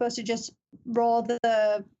were supposed to just roll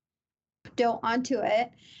the dough onto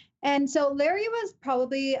it. And so Larry was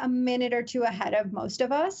probably a minute or two ahead of most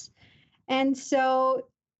of us. And so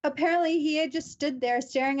apparently he had just stood there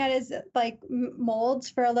staring at his like molds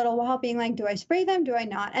for a little while being like, do I spray them? Do I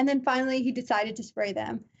not? And then finally he decided to spray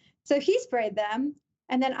them. So he sprayed them.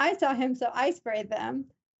 And then I saw him, so I sprayed them.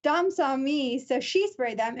 Dom saw me, so she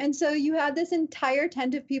sprayed them. And so you had this entire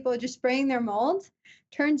tent of people just spraying their molds.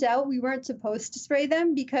 Turns out we weren't supposed to spray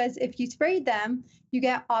them because if you sprayed them, you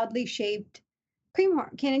get oddly shaped cream horn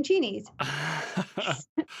cannocinis.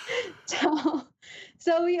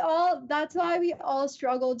 So we all, that's why we all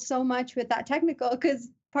struggled so much with that technical, because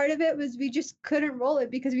part of it was we just couldn't roll it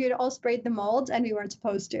because we had all sprayed the molds and we weren't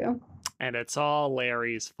supposed to. And it's all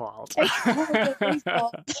Larry's fault. It's all Larry's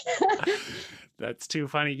fault. That's too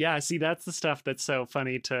funny. Yeah, see, that's the stuff that's so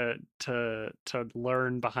funny to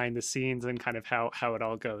learn behind the scenes and kind of how it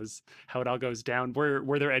all goes down.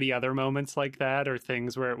 Were there any other moments like that or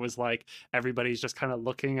things where it was like everybody's just kind of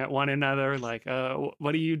looking at one another like,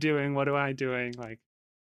 what are you doing? What am I doing? Like,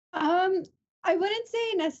 I wouldn't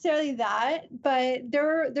say necessarily that, but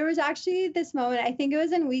there was actually this moment, I think it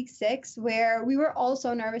was in week 6, where we were all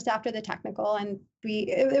so nervous after the technical, and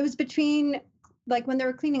it was between like when they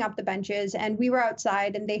were cleaning up the benches and we were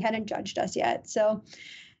outside and they hadn't judged us yet. So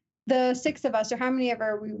the 6 of us, or how many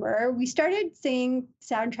ever we started singing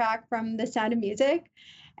soundtrack from The Sound of Music.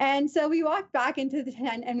 And so we walked back into the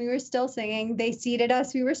tent and we were still singing. They seated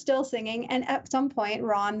us, we were still singing. And at some point,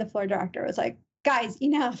 Ron, the floor director, was like, guys,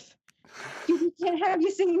 enough. We can't have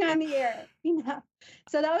you singing on the air. Enough.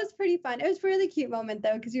 So that was pretty fun. It was a really cute moment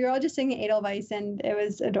though, because we were all just singing Edelweiss and it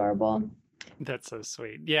was adorable. That's so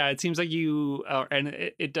sweet. Yeah, it seems like you, and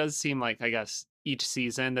it does seem like, I guess, each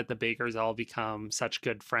season that the bakers all become such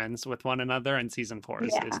good friends with one another, and season 4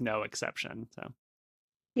 is no exception. So,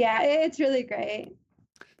 yeah, it's really great.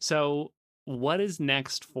 So, what is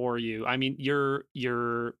next for you? I mean, you're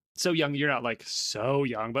so young. You're not like so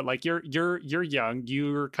young, but like you're young.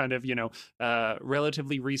 You're kind of, you know,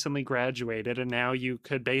 relatively recently graduated, and now you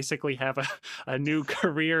could basically have a new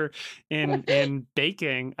career in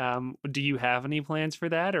baking. Do you have any plans for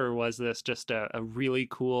that, or was this just a really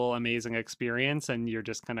cool, amazing experience, and you're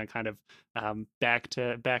just kind of back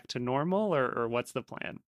to normal, or what's the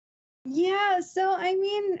plan? Yeah, so I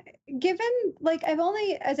mean, given like I've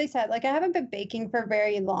only, as I said, like I haven't been baking for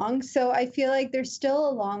very long, so I feel like there's still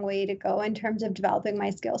a long way to go in terms of developing my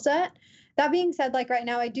skill set. That being said, like right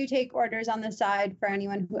now I do take orders on the side for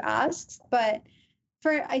anyone who asks, but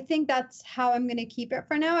I think that's how I'm going to keep it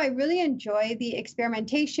for now. I really enjoy the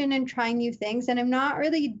experimentation and trying new things, and I'm not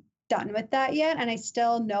really done with that yet, and I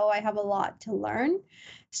still know I have a lot to learn.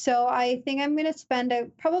 So I think I'm going to spend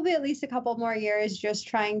probably at least a couple more years just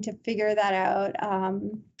trying to figure that out.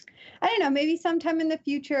 I don't know, maybe sometime in the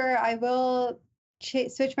future I will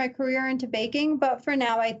switch my career into baking, but for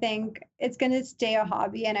now I think it's going to stay a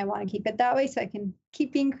hobby and I want to keep it that way so I can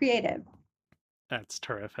keep being creative. That's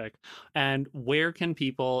terrific. And where can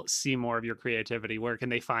people see more of your creativity? Where can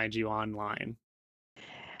they find you online?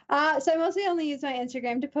 So I mostly only use my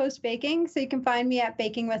Instagram to post baking. So you can find me at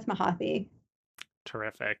Baking with Mahathi.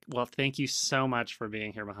 Terrific. Well, thank you so much for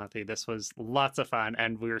being here, Mahathi. This was lots of fun,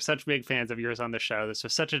 and we were such big fans of yours on the show. This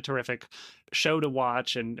was such a terrific show to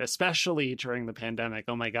watch, and especially during the pandemic.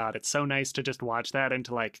 Oh my God, it's so nice to just watch that and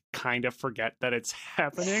to like kind of forget that it's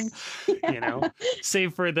happening, you know,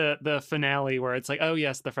 save for the finale where it's like, oh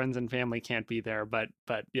yes, the friends and family can't be there, but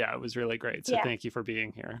yeah, it was really great. So thank you for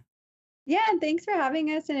being here. Yeah, and thanks for having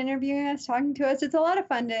us and interviewing us, talking to us. It's a lot of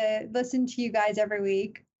fun to listen to you guys every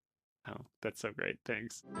week. Oh, that's so great.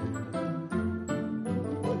 Thanks.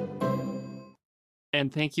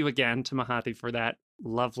 And thank you again to Mahathi for that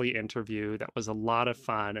lovely interview. That was a lot of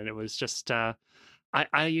fun. And it was just, I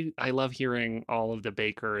love hearing all of the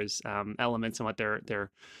bakers' elements and what their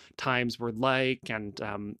times were like. And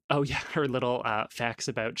oh yeah, her little facts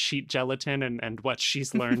about sheet gelatin and what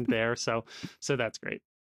she's learned there. So that's great.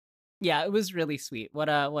 Yeah, it was really sweet. What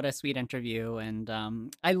a sweet interview. And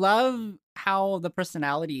I love how the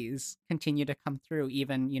personalities continue to come through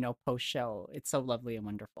even, post show. It's so lovely and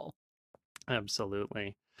wonderful.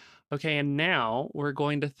 Absolutely. Okay, and now we're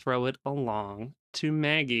going to throw it along to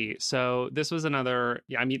Maggie. So this was another,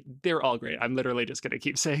 I mean, they're all great. I'm literally just going to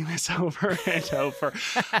keep saying this over and over.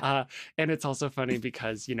 And it's also funny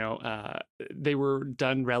because, they were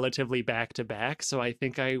done relatively back to back. So I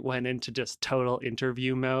think I went into just total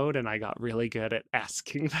interview mode and I got really good at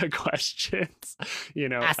asking the questions,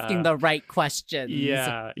 Asking the right questions.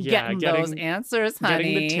 Yeah. Getting those answers,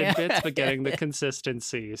 honey. Getting the tidbits, but getting the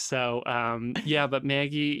consistency. So, but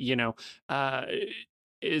Maggie,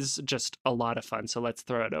 is just a lot of fun. So let's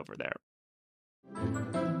throw it over there.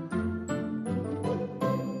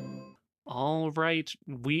 All right.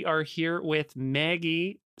 We are here with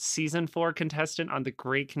Maggie, season 4 contestant on the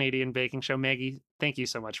Great Canadian Baking Show. Maggie, thank you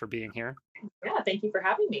so much for being here. Yeah, thank you for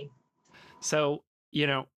having me. So,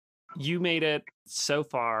 you made it so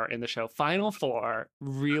far in the show. Final 4,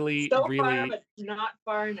 really, really far, but not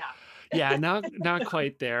far enough. Yeah, not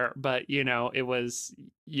quite there, but it was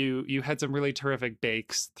you had some really terrific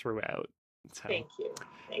bakes throughout. So, Thank you.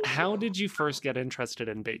 How did you first get interested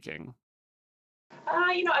in baking?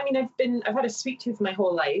 I've had a sweet tooth my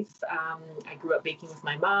whole life. I grew up baking with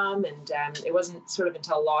my mom, and it wasn't sort of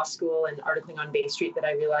until law school and articling on Bay Street that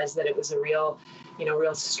I realized that it was a real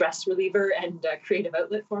stress reliever and creative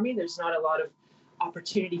outlet for me. There's not a lot of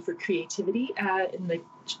opportunity for creativity in the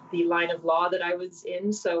line of law that I was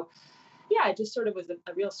in. So yeah, it just sort of was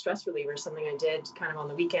a real stress reliever, something I did kind of on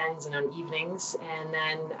the weekends and on evenings. And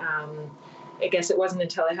then I guess it wasn't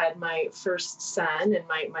until I had my first son, and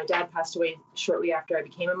my dad passed away shortly after I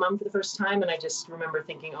became a mom for the first time. And I just remember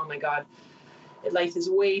thinking, oh my God, life is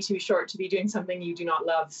way too short to be doing something you do not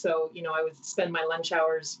love. So, I would spend my lunch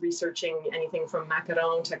hours researching anything from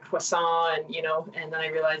macaron to croissant, and then I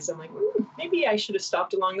realized I'm like, maybe I should have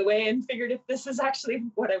stopped along the way and figured if this is actually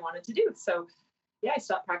what I wanted to do. So yeah, I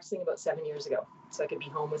stopped practicing about 7 years ago so I could be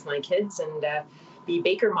home with my kids and be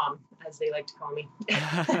baker mom, as they like to call me.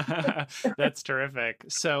 That's terrific.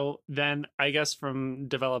 So then I guess from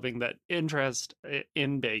developing that interest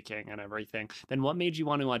in baking and everything, then what made you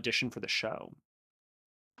want to audition for the show?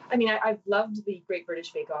 I mean, I've loved the Great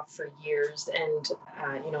British Bake Off for years, and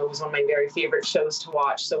it was one of my very favorite shows to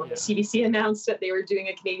watch. So when the CBC announced that they were doing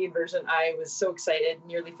a Canadian version, I was so excited,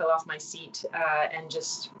 nearly fell off my seat, and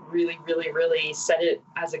just really, really, really set it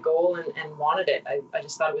as a goal and wanted it. I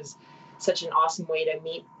just thought it was such an awesome way to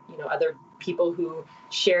meet, other people who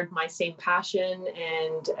shared my same passion,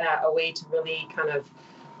 and a way to really kind of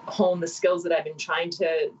hone the skills that I've been trying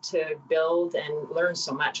to build and learn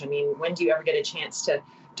so much. I mean, when do you ever get a chance to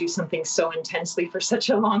do something so intensely for such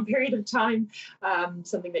a long period of time,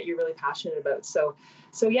 something that you're really passionate about? So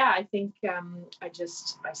yeah, I think I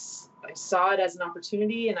saw it as an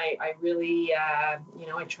opportunity, and I really, I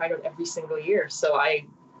tried it every single year. So I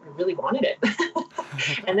really wanted it.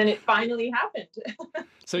 And then it finally happened.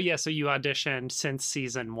 So you auditioned since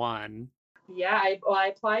season 1. Yeah, I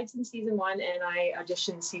applied since season 1, and I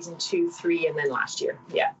auditioned season 2, 3, and then last year.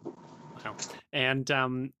 Yeah. Wow.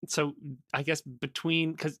 And so I guess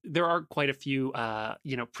because there are quite a few,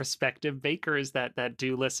 prospective bakers that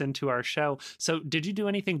do listen to our show. So did you do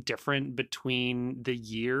anything different between the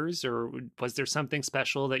years, or was there something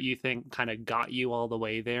special that you think kind of got you all the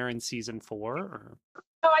way there in season 4? Or?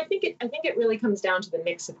 No, I think it really comes down to the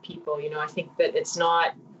mix of people. I think that it's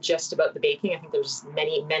not just about the baking. I think there's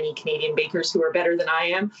many, many Canadian bakers who are better than I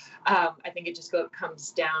am. I think it just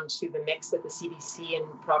comes down to the mix that the CBC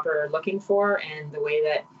and proper are looking for, and the way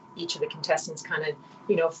that each of the contestants kind of,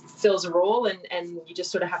 fills a role, and you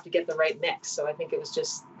just sort of have to get the right mix. So I think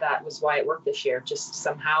that was why it worked this year. Just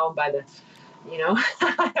somehow by the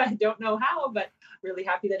I don't know how, but really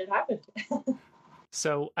happy that it happened.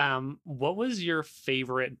 So, what was your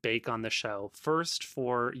favorite bake on the show? First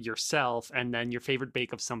for yourself, and then your favorite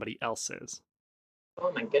bake of somebody else's.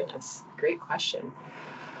 Oh my goodness, great question.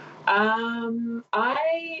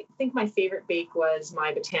 I think my favorite bake was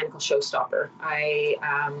my botanical showstopper. I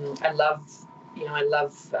love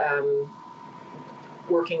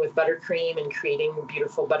working with buttercream and creating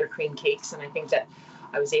beautiful buttercream cakes. And I think that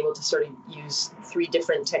I was able to sort of use 3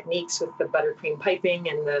 different techniques with the buttercream piping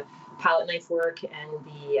and the palette knife work and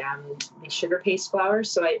the sugar paste flour.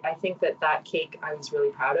 So I think that cake I was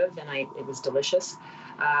really proud of, and it was delicious.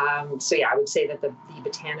 So yeah, I would say that the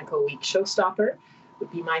Botanical Week showstopper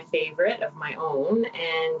would be my favorite of my own.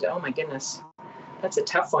 And oh my goodness, that's a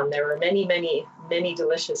tough one. There were many, many, many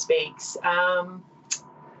delicious bakes.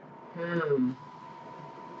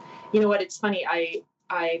 You know what? It's funny.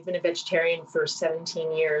 I've been a vegetarian for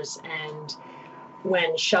 17 years, and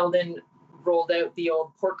when Sheldon rolled out the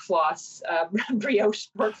old pork floss, brioche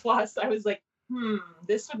pork floss, I was like,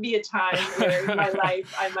 this would be a time where in my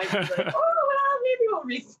life I might be like, oh, well, maybe we'll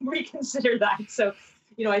reconsider that. So,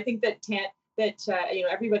 I think that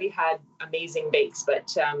everybody had amazing bakes,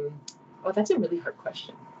 but that's a really hard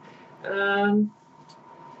question.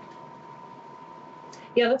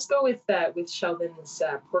 Yeah, let's go with Sheldon's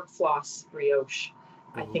pork floss brioche.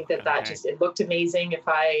 I think that just, it looked amazing. If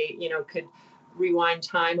I, could rewind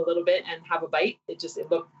time a little bit and have a bite, it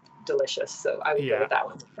looked delicious. So I would go with that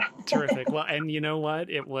one. Terrific. Well, and you know what?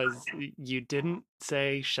 You didn't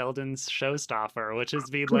say Sheldon's showstopper, which has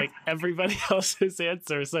been like everybody else's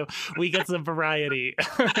answer. So we get some variety.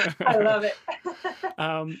 I love it.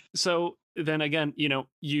 So then again,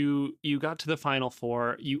 you got to the final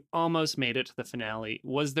 4, you almost made it to the finale.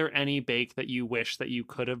 Was there any bake that you wish that you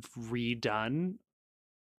could have redone?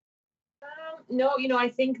 No, I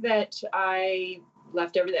think that I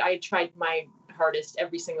left everything. I tried my hardest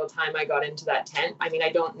every single time I got into that tent. I mean, I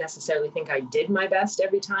don't necessarily think I did my best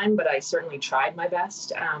every time, but I certainly tried my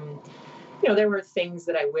best. There were things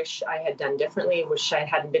that I wish I had done differently, wish I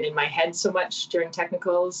hadn't been in my head so much during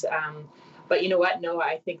technicals. But you know what? No,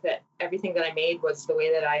 I think that everything that I made was the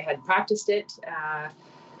way that I had practiced it.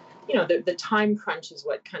 The time crunch is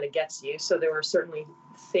what kind of gets you. So there were certainly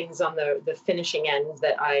things on the finishing end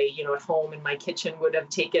that I, at home in my kitchen would have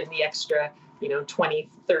taken the extra, 20,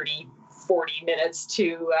 30, 40 minutes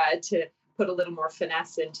to put a little more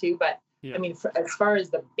finesse into. But I mean, as far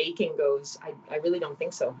as the baking goes, I really don't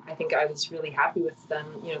think so. I think I was really happy with the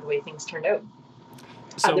way things turned out.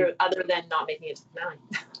 So, other than not making it to the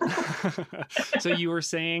finale. So you were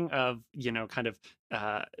saying of, kind of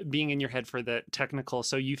being in your head for the technical.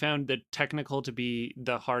 So you found the technical to be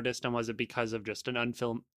the hardest, and was it because of just an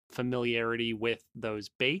unfamiliarity with those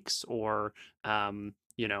bakes, or, or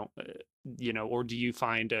do you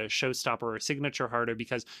find a showstopper or a signature harder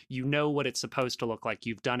because you know what it's supposed to look like?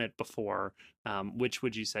 You've done it before. Which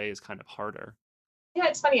would you say is kind of harder? Yeah,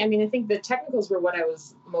 it's funny. I mean, I think the technicals were what I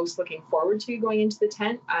was most looking forward to going into the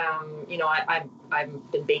tent. I've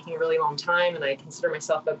been baking a really long time, and I consider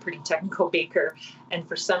myself a pretty technical baker. And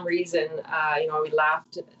for some reason, we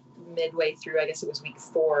laughed midway through, I guess it was week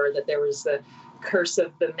 4, that there was the curse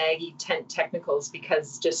of the Maggie tent technicals,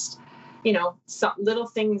 because just, some little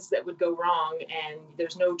things that would go wrong and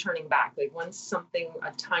there's no turning back. Like once a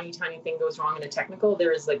tiny thing goes wrong in a technical,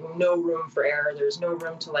 there is like no room for error. There's no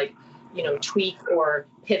room to tweak or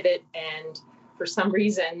pivot. And for some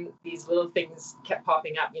reason, these little things kept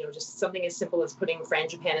popping up. Just something as simple as putting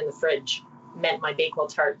frangipane in the fridge meant my Bakewell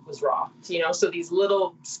tart was raw. So these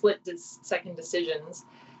little split-second decisions.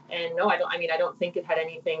 And no, I don't think it had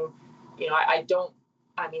anything.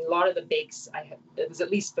 A lot of the bakes I was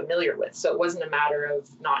at least familiar with, so it wasn't a matter of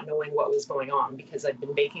not knowing what was going on, because I've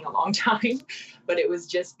been baking a long time. But it was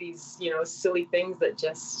just these, silly things that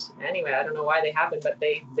just, anyway, I don't know why they happened, but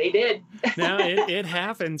they did. No, it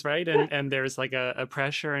happens, right? And there's like a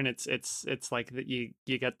pressure, and it's like that you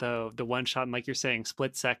get the one shot, and like you're saying,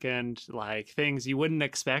 split second, like things you wouldn't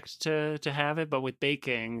expect to have it, but with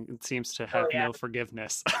baking, it seems to have no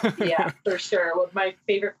forgiveness. Yeah, for sure. Well, my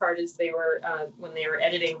favorite part is they were when they were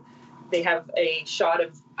editing, they have a shot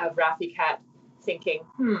of Raufikat thinking,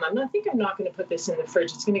 I'm not going to put this in the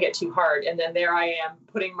fridge. It's going to get too hard. And then there I am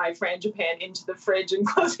putting my frangipane into the fridge and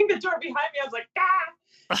closing the door behind me. I was like,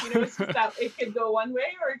 it's just that it could go one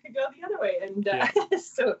way or it could go the other way. And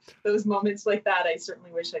so those moments like that, I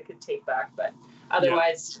certainly wish I could take back, but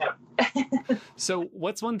otherwise, no. So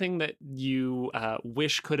what's one thing that you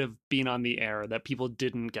wish could have been on the air that people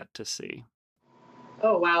didn't get to see?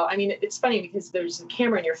 Oh, wow. I mean, it's funny because there's a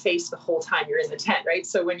camera in your face the whole time you're in the tent, right?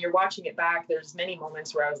 So when you're watching it back, there's many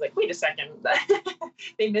moments where I was like, wait a second,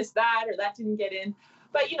 they missed that or that didn't get in.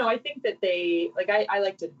 But, I think that I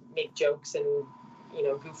like to make jokes and,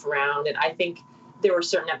 goof around. And I think there were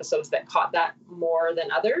certain episodes that caught that more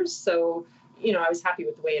than others. So, I was happy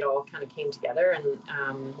with the way it all kind of came together. And,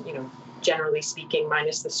 generally speaking,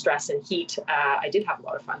 minus the stress and heat, I did have a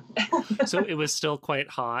lot of fun. So it was still quite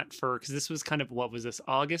hot because this was kind of, what was this,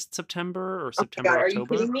 August, September, or September, God,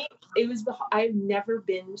 October? Are you kidding me? It was I've never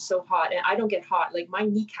been so hot, and I don't get hot. Like, my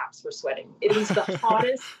kneecaps were sweating. It was the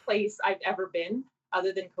hottest place I've ever been,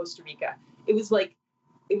 other than Costa Rica. It was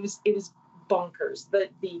bonkers.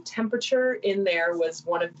 The temperature in there was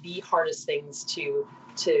one of the hardest things to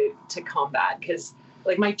combat, because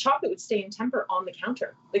like my chocolate would stay in temper on the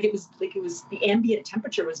counter. It was the ambient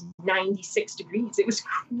temperature was 96 degrees. It was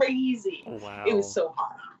crazy. Wow. It was so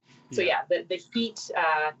hot. So yeah, the heat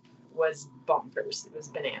was bonkers. It was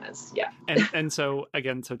bananas. Yeah. And so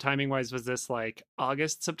again, so timing wise, was this like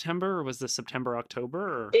August, September, or was this September, October?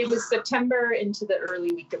 Or? It was September into the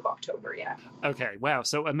early week of October. Yeah. Okay. Wow.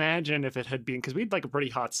 So imagine if it had been, because we had like a pretty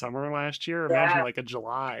hot summer last year. Imagine like a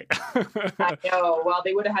July. I know. Well,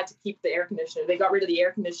 they would have had to keep the air conditioner. They got rid of the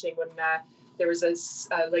air conditioning when there was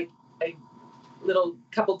a little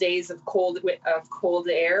couple days of cold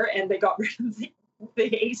air, and they got rid of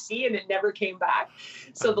the AC, and it never came back.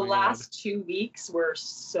 So the last 2 weeks were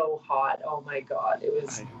so hot. Oh my God. It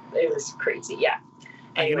was crazy. Yeah.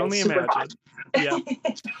 Anyway, I can only imagine. Hot. Yeah.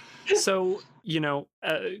 So,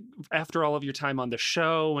 after all of your time on the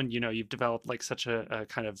show, and, you've developed like such a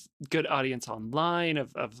kind of good audience online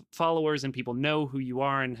of followers, and people know who you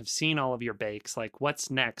are and have seen all of your bakes, like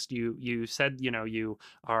what's next? You said, you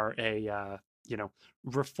are a,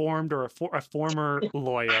 reformed or a former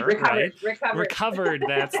lawyer, recovered.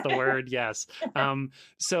 That's the word. Yes.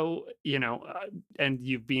 So, and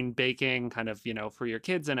you've been baking kind of, for your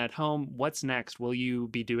kids and at home. What's next? Will you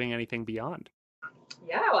be doing anything beyond?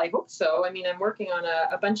 Yeah, well, I hope so. I mean, I'm working on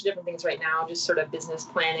a bunch of different things right now, just sort of business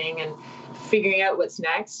planning and figuring out what's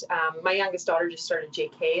next. My youngest daughter just started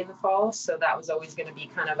JK in the fall, so that was always going to be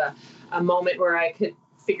kind of a moment where I could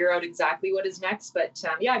figure out exactly what is next. But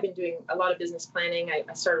I've been doing a lot of business planning.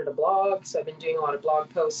 I started a blog, so I've been doing a lot of blog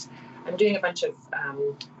posts. I'm doing a bunch of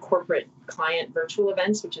corporate client virtual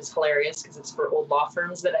events, which is hilarious because it's for old law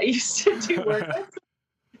firms that I used to do work with.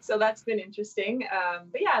 So that's been interesting.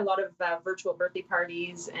 But yeah, a lot of virtual birthday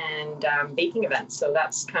parties and baking events. So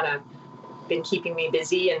that's kind of been keeping me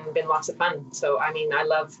busy and been lots of fun. So, I mean, I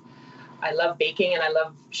love baking, and I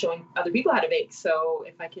love showing other people how to bake. So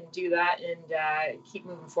if I can do that and keep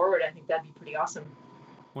moving forward, I think that'd be pretty awesome.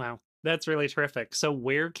 Wow. That's really terrific. So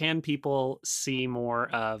where can people see more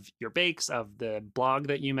of your bakes, of the blog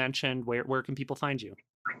that you mentioned? Where can people find you?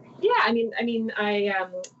 Yeah, I mean,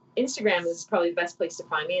 Instagram is probably the best place to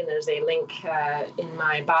find me, and there's a link in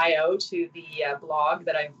my bio to the blog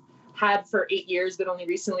that I've had for 8 years, but only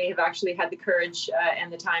recently have actually had the courage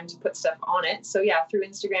and the time to put stuff on it. So yeah, through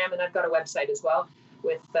Instagram, and I've got a website as well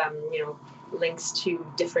with links to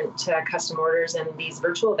different custom orders and these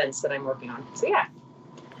virtual events that I'm working on. So yeah.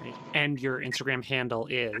 Great. And your Instagram handle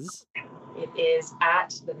is? It is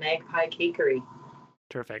at the Magpie Cakery.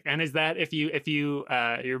 Terrific. And is that, if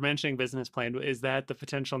you're mentioning business plan, is that the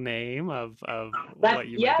potential name of what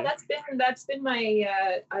you? Yeah, that's been my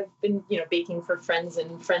I've been baking for friends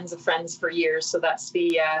and friends of friends for years. So that's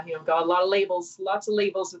the got a lot of labels, lots of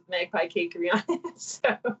labels with Magpie Cakery on it.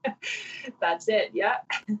 So that's it. Yeah.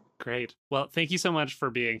 Great. Well, thank you so much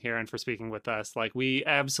for being here and for speaking with us. Like, we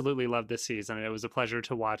absolutely loved this season. It was a pleasure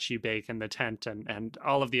to watch you bake in the tent and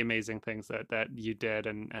all of the amazing things that you did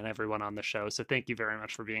and everyone on the show. So thank you very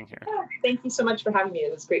much for being here. Yeah, thank you so much for having me.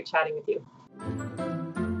 It was great chatting with you.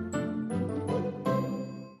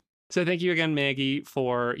 So thank you again, Maggie,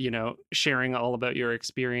 for, sharing all about your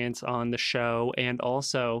experience on the show, and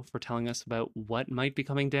also for telling us about what might be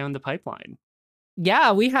coming down the pipeline.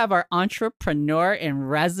 Yeah, we have our entrepreneur in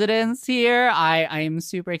residence here. I am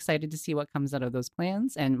super excited to see what comes out of those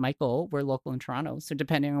plans. And Michael, we're local in Toronto, so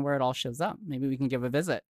depending on where it all shows up, maybe we can give a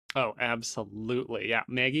visit. Oh, absolutely. Yeah,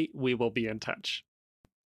 Maggie, we will be in touch.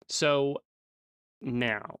 So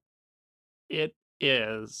now it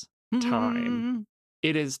is time.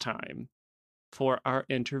 It is time for our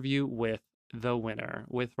interview with the winner,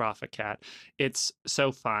 with Raufikat. It's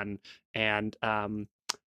so fun. And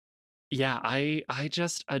yeah, I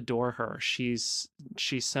just adore her. She's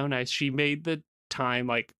so nice. She made the time,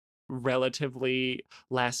 like, relatively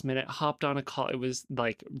last minute, hopped on a call. It was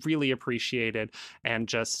like really appreciated. And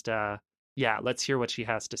just let's hear what she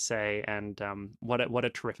has to say. And what a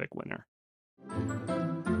terrific winner.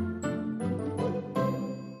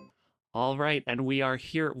 All right, and we are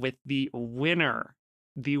here with the winner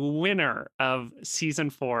of season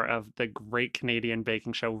 4 of the Great Canadian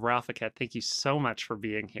Baking Show, Raufikat. Thank you so much for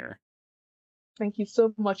being here. Thank you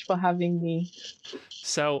so much for having me.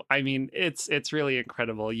 So, I mean, it's really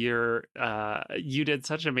incredible. You did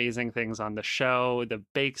such amazing things on the show, the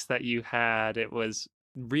bakes that you had, it was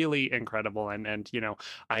really incredible. And you know,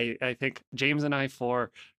 I think James and I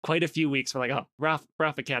for quite a few weeks were like, oh,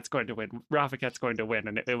 Raufikat's going to win. Raufikat's going to win.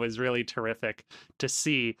 And it was really terrific to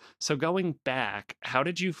see. So going back, how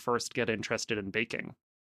did you first get interested in baking?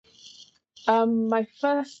 My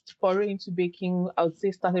first foray into baking, I would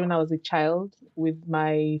say, started when I was a child with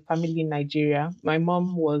my family in Nigeria. My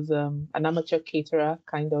mom was an amateur caterer,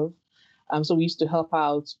 kind of. So we used to help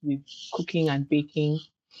out with cooking and baking.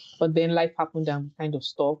 But then life happened and we kind of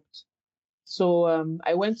stopped. So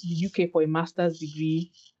I went to the UK for a master's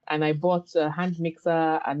degree and I bought a hand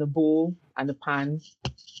mixer and a bowl and a pan.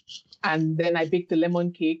 And then I baked a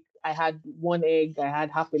lemon cake. I had one egg, I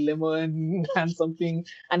had half a lemon and something,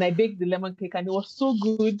 and I baked the lemon cake and it was so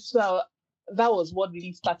good. So that was what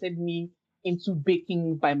really started me into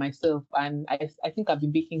baking by myself. And I think I've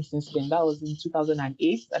been baking since then. That was in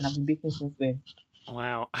 2008 and I've been baking since then.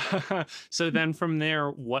 Wow. So then from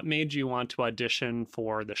there, what made you want to audition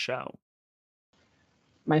for the show?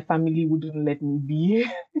 My family wouldn't let me be.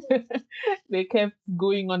 They kept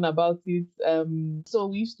going on about it. So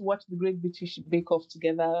we used to watch the Great British Bake Off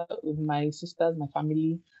together with my sisters, my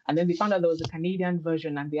family. And then they found out there was a Canadian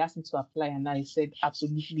version and they asked me to apply. And I said,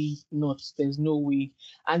 absolutely not. There's no way.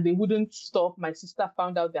 And they wouldn't stop. My sister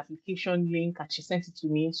found out the application link and she sent it to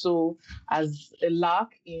me. So as a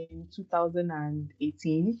lark in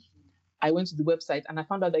 2018, I went to the website and I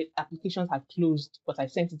found out that applications had closed, but I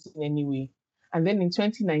sent it in anyway. And then in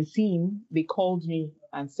 2019, they called me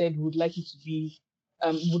and said, would like to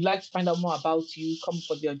find out more about you, come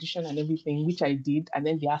for the audition and everything, which I did. And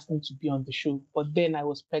then they asked me to be on the show. But then I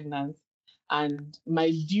was pregnant and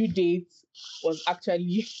my due date was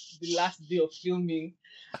actually the last day of filming.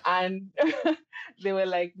 And they were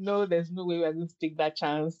like, no, there's no way we're going to take that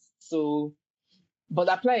chance. So, but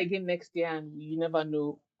apply again next year and you never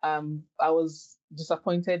know. I was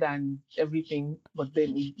disappointed and everything, but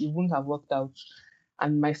then it wouldn't have worked out.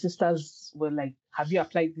 And my sisters were like, have you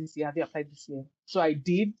applied this year? Have you applied this year? So I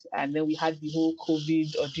did. And then we had the whole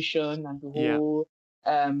COVID audition and the whole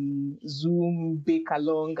Zoom bake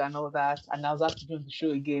along and all that. And I was asked to be on the show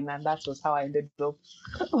again. And that was how I ended up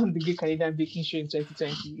on the Great Canadian Baking Show in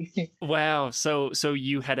 2020. Wow. So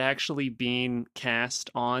you had actually been cast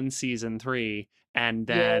on season 3. And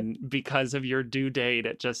then because of your due date,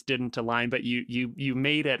 it just didn't align, but you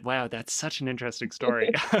made it. Wow, that's such an interesting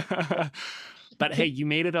story. But hey, you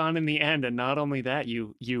made it on in the end. And not only that,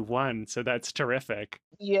 you won. So that's terrific.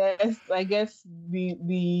 Yes, I guess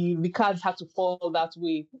the cards had to fall that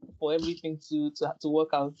way for everything to work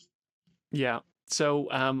out. Yeah. So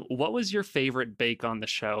what was your favorite bake on the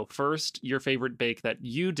show? First, your favorite bake that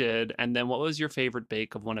you did, and then what was your favorite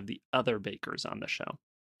bake of one of the other bakers on the show?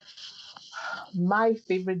 My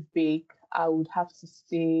favorite bake, I would have to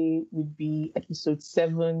say, would be episode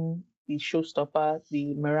 7, the showstopper,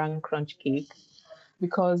 the meringue crunch cake,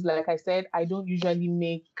 because, like I said, I don't usually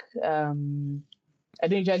make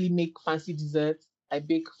fancy desserts. I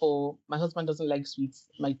bake for my husband doesn't like sweets.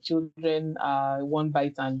 My children are one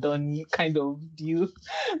bite and done kind of deal.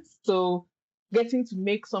 So getting to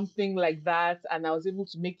make something like that, and I was able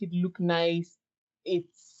to make it look nice.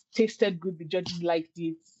 It's tasted good, the judges liked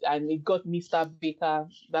it, and it got me Star Baker.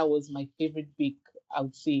 That was my favorite bake, I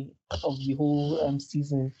would say, of the whole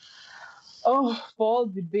season. Oh, for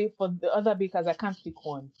the other bakers, I can't pick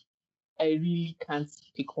one. I really can't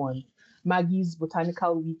pick one. Maggie's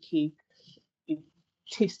botanical wheat cake, it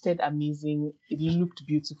tasted amazing. It looked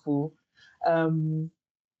beautiful.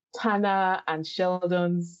 Tana and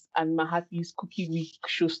Sheldon's and Mahathi's cookie week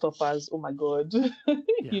showstoppers. Oh my God. Yeah.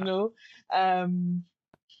 You know,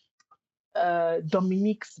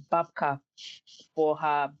 Dominique's babka for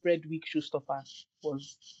her bread week showstopper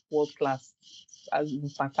was world class, as in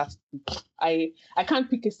fantastic. I can't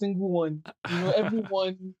pick a single one. You know,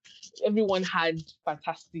 everyone had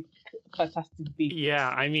fantastic bakes. Yeah,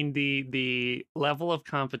 I mean the level of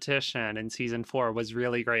competition in season 4 was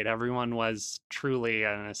really great. Everyone was truly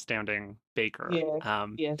an astounding baker. Yes,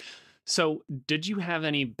 yes. So, did you have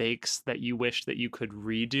any bakes that you wish that you could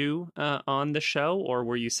redo on the show, or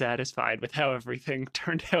were you satisfied with how everything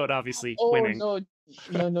turned out? Obviously, winning. No.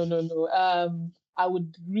 I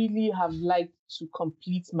would really have liked to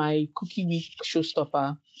complete my cookie week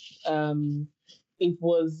showstopper.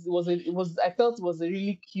 I felt it was a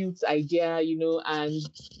really cute idea, and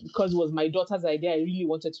because it was my daughter's idea, I really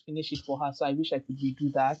wanted to finish it for her. So I wish I could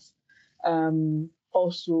redo that.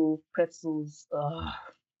 Also pretzels.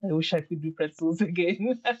 I wish I could do pretzels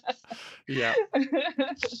again. Yeah.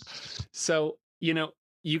 So,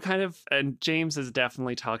 you kind of, and James has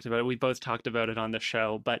definitely talked about it. We both talked about it on the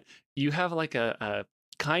show, but you have like a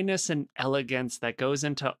kindness and elegance that goes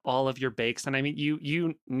into all of your bakes. And I mean,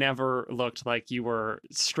 you never looked like you were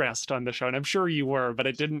stressed on the show, and I'm sure you were, but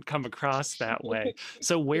it didn't come across that way.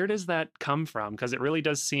 So where does that come from? Because it really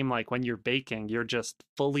does seem like when you're baking, you're just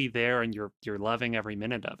fully there and you're loving every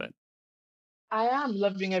minute of it. I am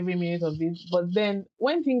loving every minute of it, but then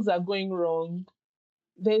when things are going wrong,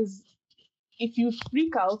 if you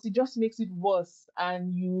freak out, it just makes it worse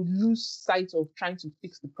and you lose sight of trying to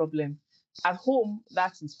fix the problem. At home,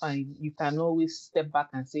 that is fine. You can always step back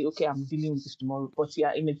and say, okay, I'm dealing with this tomorrow. But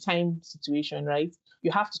yeah, in a time situation, right?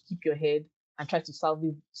 You have to keep your head and try to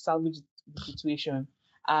salvage the situation.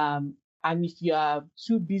 And if you are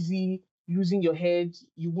too busy losing your head,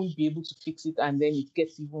 you won't be able to fix it, and then it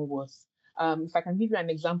gets even worse. If I can give you an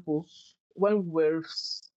example, when we were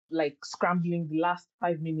like scrambling the last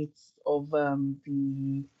 5 minutes of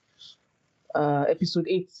the episode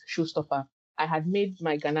 8 showstopper, I had made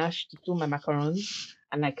my ganache to fill my macarons,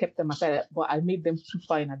 and I kept them aside, but I made them too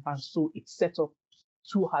far in advance, so it set up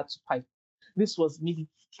too hard to pipe. This was maybe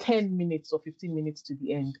 10 minutes or 15 minutes to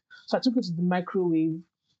the end. So I took it to the microwave,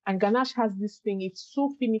 and ganache has this thing, it's so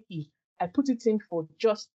finicky. I put it in for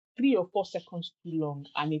just 3 or 4 seconds too long,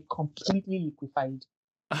 and it completely liquefied.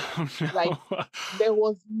 Oh, no. Like, there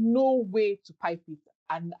was no way to pipe it.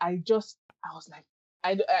 And I was like,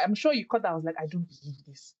 I'm sure you caught that. I was like, I don't believe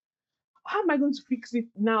this. How am I going to fix it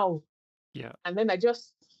now? Yeah. And then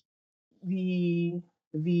the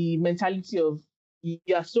mentality of, you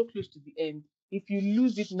are so close to the end. If you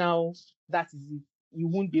lose it now, that is it. You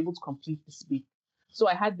won't be able to complete this bit. So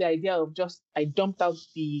I had the idea of I dumped out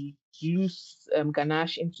the loose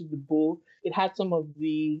ganache into the bowl. It had some of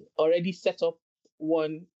the already set up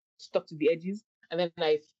one stuck to the edges. And then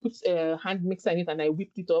I put a hand mixer in it and I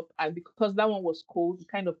whipped it up. And because that one was cold, it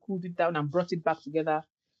kind of cooled it down and brought it back together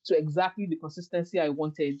to exactly the consistency I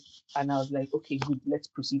wanted. And I was like, okay, good, let's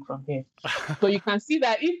proceed from here. So you can see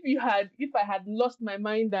that if I had lost my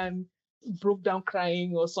mind and broke down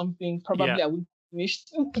crying or something, probably I would finish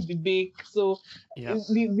the bake. So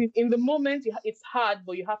in the moment, it's hard,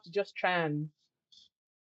 but you have to just try and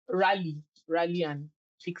rally and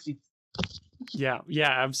fix it. Yeah,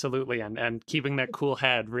 absolutely. And keeping that cool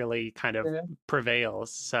head really kind of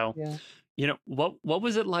prevails. So, what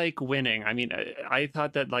was it like winning? I mean, I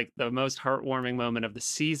thought that like the most heartwarming moment of the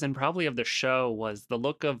season, probably of the show, was the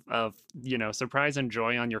look of surprise and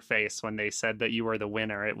joy on your face when they said that you were the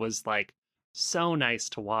winner. It was like so nice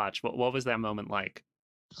to watch. What was that moment like?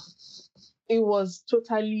 It was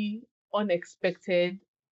totally unexpected,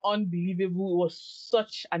 unbelievable. It was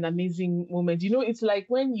such an amazing moment. It's like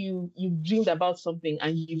when you've dreamed about something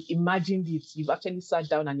and you've imagined it, you've actually sat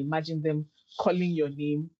down and imagined them calling your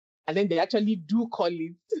name, and then they actually do call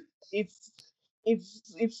it.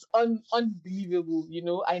 It's unbelievable.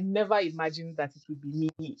 I never imagined that it would be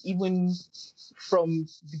me, even from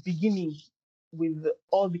the beginning, with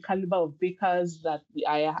all the caliber of bakers that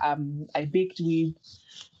I baked with.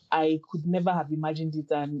 I could never have imagined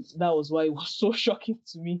it, and that was why it was so shocking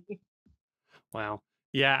to me. Wow.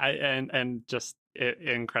 Yeah, and just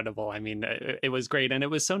incredible. I mean, it was great, and it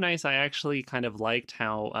was so nice. I actually kind of liked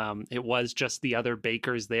how it was just the other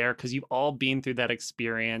bakers there, because you've all been through that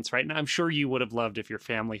experience, right? And I'm sure you would have loved if your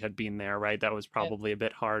family had been there, right? That was probably a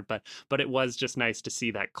bit hard, but it was just nice to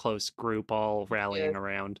see that close group all rallying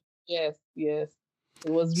around. Yes, it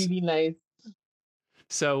was really nice.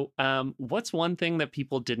 So, what's one thing that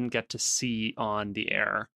people didn't get to see on the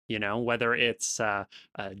air? Whether it's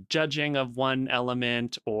judging of one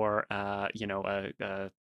element or a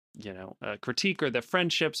critique or the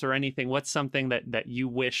friendships or anything. What's something that you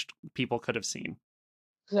wished people could have seen?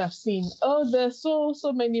 I've seen. Oh, there's so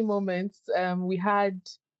many moments. We had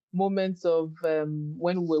moments of when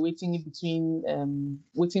we were waiting in between,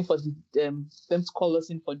 waiting for them to call us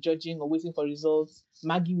in for judging or waiting for results.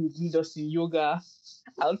 Maggie would lead us in yoga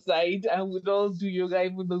outside, and we'd all do yoga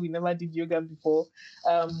even though we never did yoga before.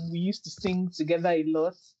 We used to sing together a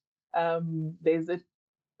lot. There's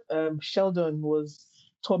Sheldon was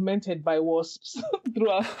tormented by wasps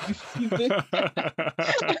throughout the season.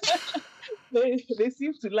 They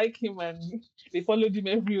seemed to like him and they followed him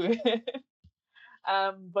everywhere.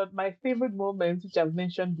 But my favorite moment, which I've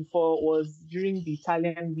mentioned before, was during the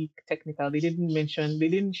Italian week technical. They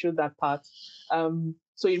didn't show that part.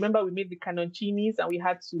 So you remember we made the canoncinis and we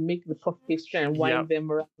had to make the puff pastry and wind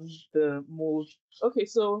them around the mold. Okay,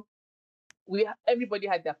 so everybody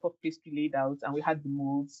had their puff pastry laid out and we had the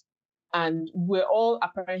molds, and we're all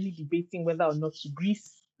apparently debating whether or not to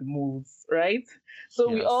grease the molds, right? So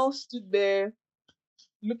we all stood there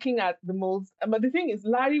looking at the molds. But the thing is,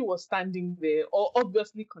 Larry was standing there,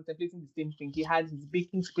 obviously contemplating the same thing. He had his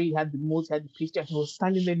baking spray, he had the molds, he had the pastry, and he was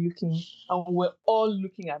standing there looking, and we're all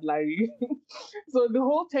looking at Larry. So the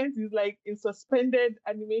whole tent is like in suspended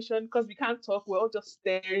animation because we can't talk, we're all just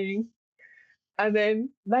staring. And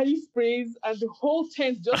then Larry sprays, and the whole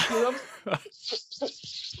tent just erupts.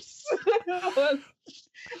 It was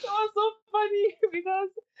so funny because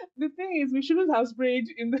the thing is, we shouldn't have sprayed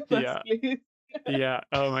in the first place. Yeah.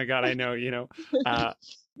 Oh my God. I know,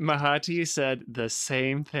 Mahathi said the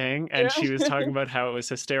same thing, and she was talking about how it was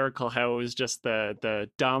hysterical, how it was just the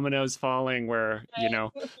dominoes falling where,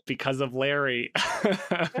 because of Larry.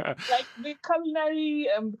 Like the culinary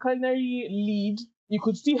lead, you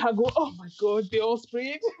could see her go, oh my God, they all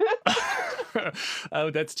sprayed. Oh,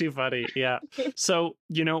 that's too funny. Yeah. So,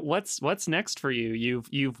 what's next for you?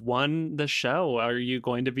 You've won the show. Are you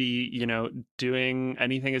going to be, doing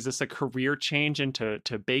anything? Is this a career change into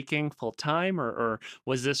baking full time, or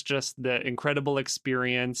was this just the incredible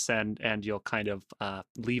experience and you'll kind of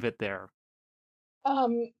leave it there?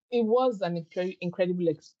 It was an incredible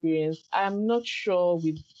experience. I'm not sure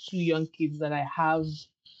with 2 young kids that I have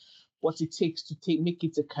what it takes to make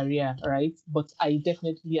it a career, right? But I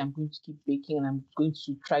definitely am going to keep baking, and I'm going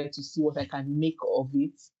to try to see what I can make of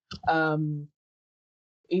it.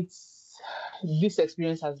 This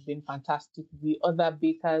experience has been fantastic. The other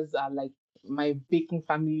bakers are like my baking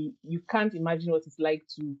family. You can't imagine what it's like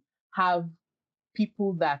to have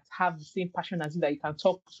people that have the same passion as you, that you can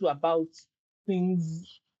talk to about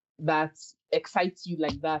things that excite you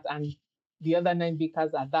like that. And the other 9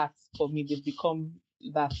 bakers are that for me. They've become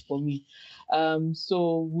that for me.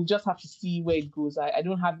 So we'll just have to see where it goes. I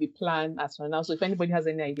don't have a plan as for now. So if anybody has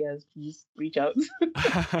any ideas, please reach out.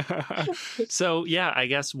 So yeah, I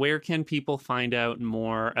guess where can people find out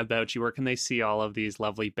more about you? Where can they see all of these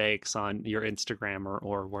lovely bakes on your Instagram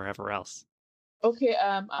or wherever else? Okay,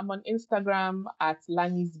 I'm on Instagram at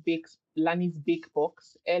Lanny's Bakebox,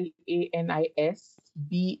 LANISBAKEBOX.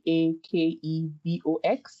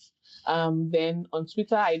 Then on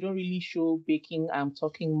Twitter, I don't really show baking. I'm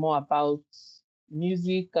talking more about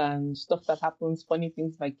music and stuff that happens, funny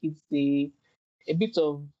things my kids say, a bit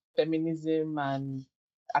of feminism and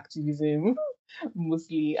activism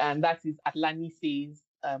mostly. And that is at Lanny Says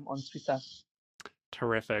on Twitter.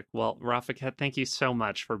 Terrific. Well, Raufikat, thank you so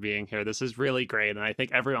much for being here. This is really great. And I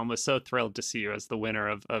think everyone was so thrilled to see you as the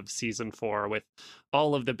winner of season 4 with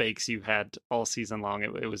all of the bakes you had all season long.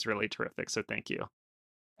 It was really terrific. So thank you.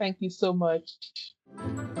 Thank you so much.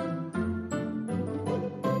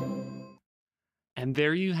 And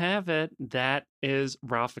there you have it. That is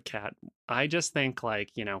Raufikat. I just think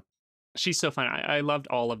she's so fun. I loved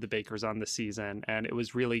all of the bakers on the season, and it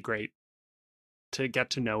was really great to get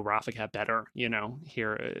to know Raufikat better,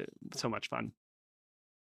 here. So much fun.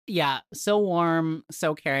 Yeah, so warm,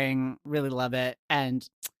 so caring, really love it. And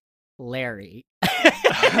Larry.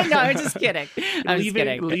 No, I'm just kidding.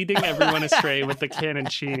 Leading everyone astray with the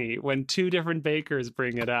canoncini when 2 different bakers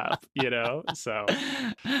bring it up, so.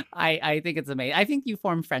 I think it's amazing. I think you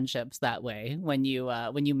form friendships that way when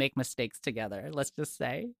you make mistakes together, let's just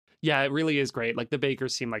say. Yeah, it really is great. Like the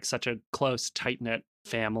bakers seem like such a close, tight-knit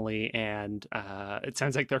family, and it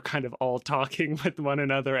sounds like they're kind of all talking with one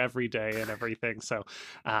another every day and everything. So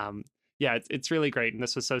yeah, it's really great, and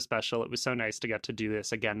this was so special. It was so nice to get to do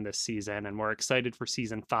this again this season, and we're excited for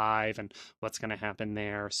season 5 and what's going to happen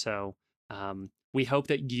there. So we hope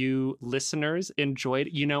that you listeners enjoyed.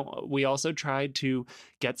 We also tried to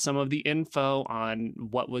get some of the info on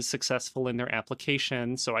what was successful in their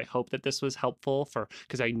application. So I hope that this was helpful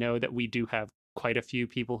because I know that we do have quite a few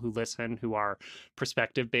people who listen who are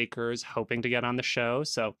prospective bakers hoping to get on the show.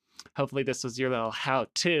 So hopefully this was your little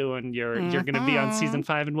how-to, and you're going to be on season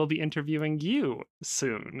 5, and we'll be interviewing you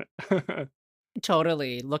soon.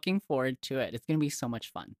 Totally. Looking forward to it. It's going to be so much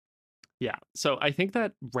fun. Yeah. So I think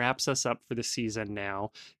that wraps us up for the season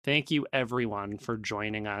now. Thank you, everyone, for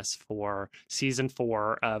joining us for season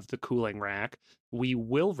 4 of The Cooling Rack. We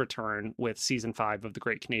will return with season 5 of The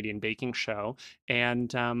Great Canadian Baking Show.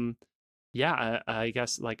 And I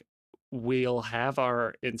guess we'll have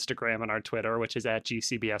our Instagram and our Twitter, which is at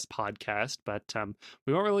GCBS Podcast, but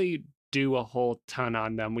we won't really do a whole ton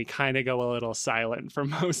on them. We kind of go a little silent for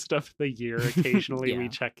most of the year. Occasionally we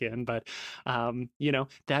check in, but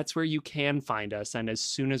that's where you can find us. And as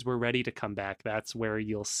soon as we're ready to come back, that's where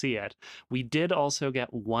you'll see it. We did also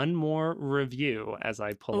get one more review as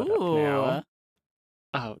I pull it up now.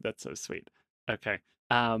 Oh, that's so sweet. Okay.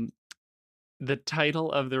 The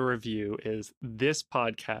title of the review is "This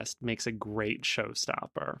Podcast Makes a Great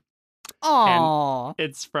Showstopper." Aww. And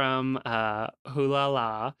it's from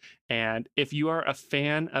Hulala. And if you are a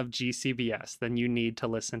fan of GCBS, then you need to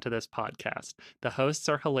listen to this podcast. The hosts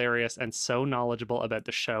are hilarious and so knowledgeable about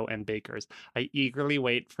the show and bakers. I eagerly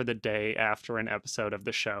wait for the day after an episode of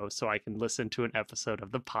the show so I can listen to an episode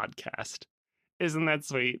of the podcast. Isn't that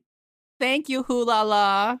sweet? Thank you,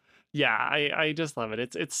 Hulala. Yeah, I just love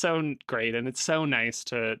it. It's so great, and it's so nice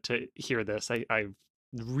to hear this. I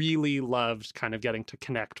really loved kind of getting to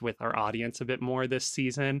connect with our audience a bit more this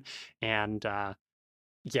season, and there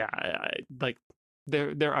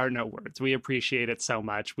are no words. We appreciate it so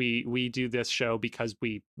much. We do this show because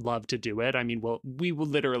we love to do it. I mean, we will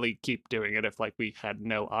literally keep doing it if we had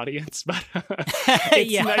no audience, but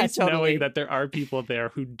it's nice knowing that there are people there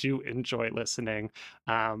who do enjoy listening,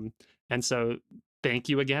 and so thank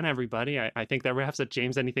you again, everybody. I think that wraps it.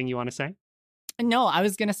 James, anything you want to say? No, I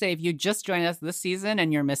was going to say, if you just joined us this season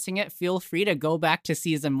and you're missing it, feel free to go back to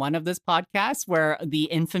season 1 of this podcast where the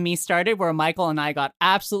infamy started, where Michael and I got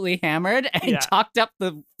absolutely hammered and talked up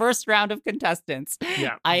the first round of contestants.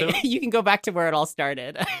 Yeah. You can go back to where it all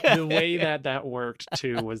started. The way that worked,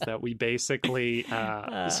 too, was that we basically...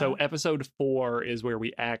 so episode 4 is where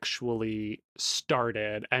we actually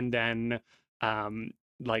started, and then...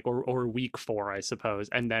 or week 4, I suppose.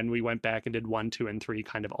 And then we went back and did 1, 2, and 3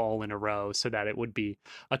 kind of all in a row so that it would be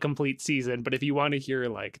a complete season. But if you want to hear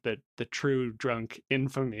the true drunk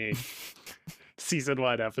infamy, season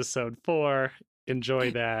 1, episode 4,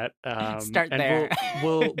 enjoy that. Start and there.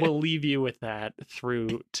 we'll leave you with that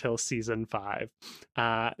through till season 5.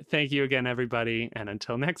 Thank you again, everybody. And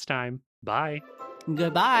until next time, bye.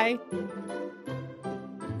 Goodbye.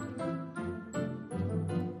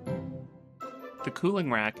 The Cooling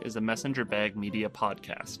Rack is a Messenger Bag Media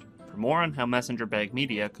podcast. For more on how Messenger Bag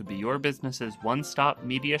Media could be your business's one-stop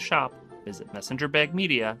media shop, visit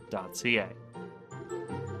messengerbagmedia.ca.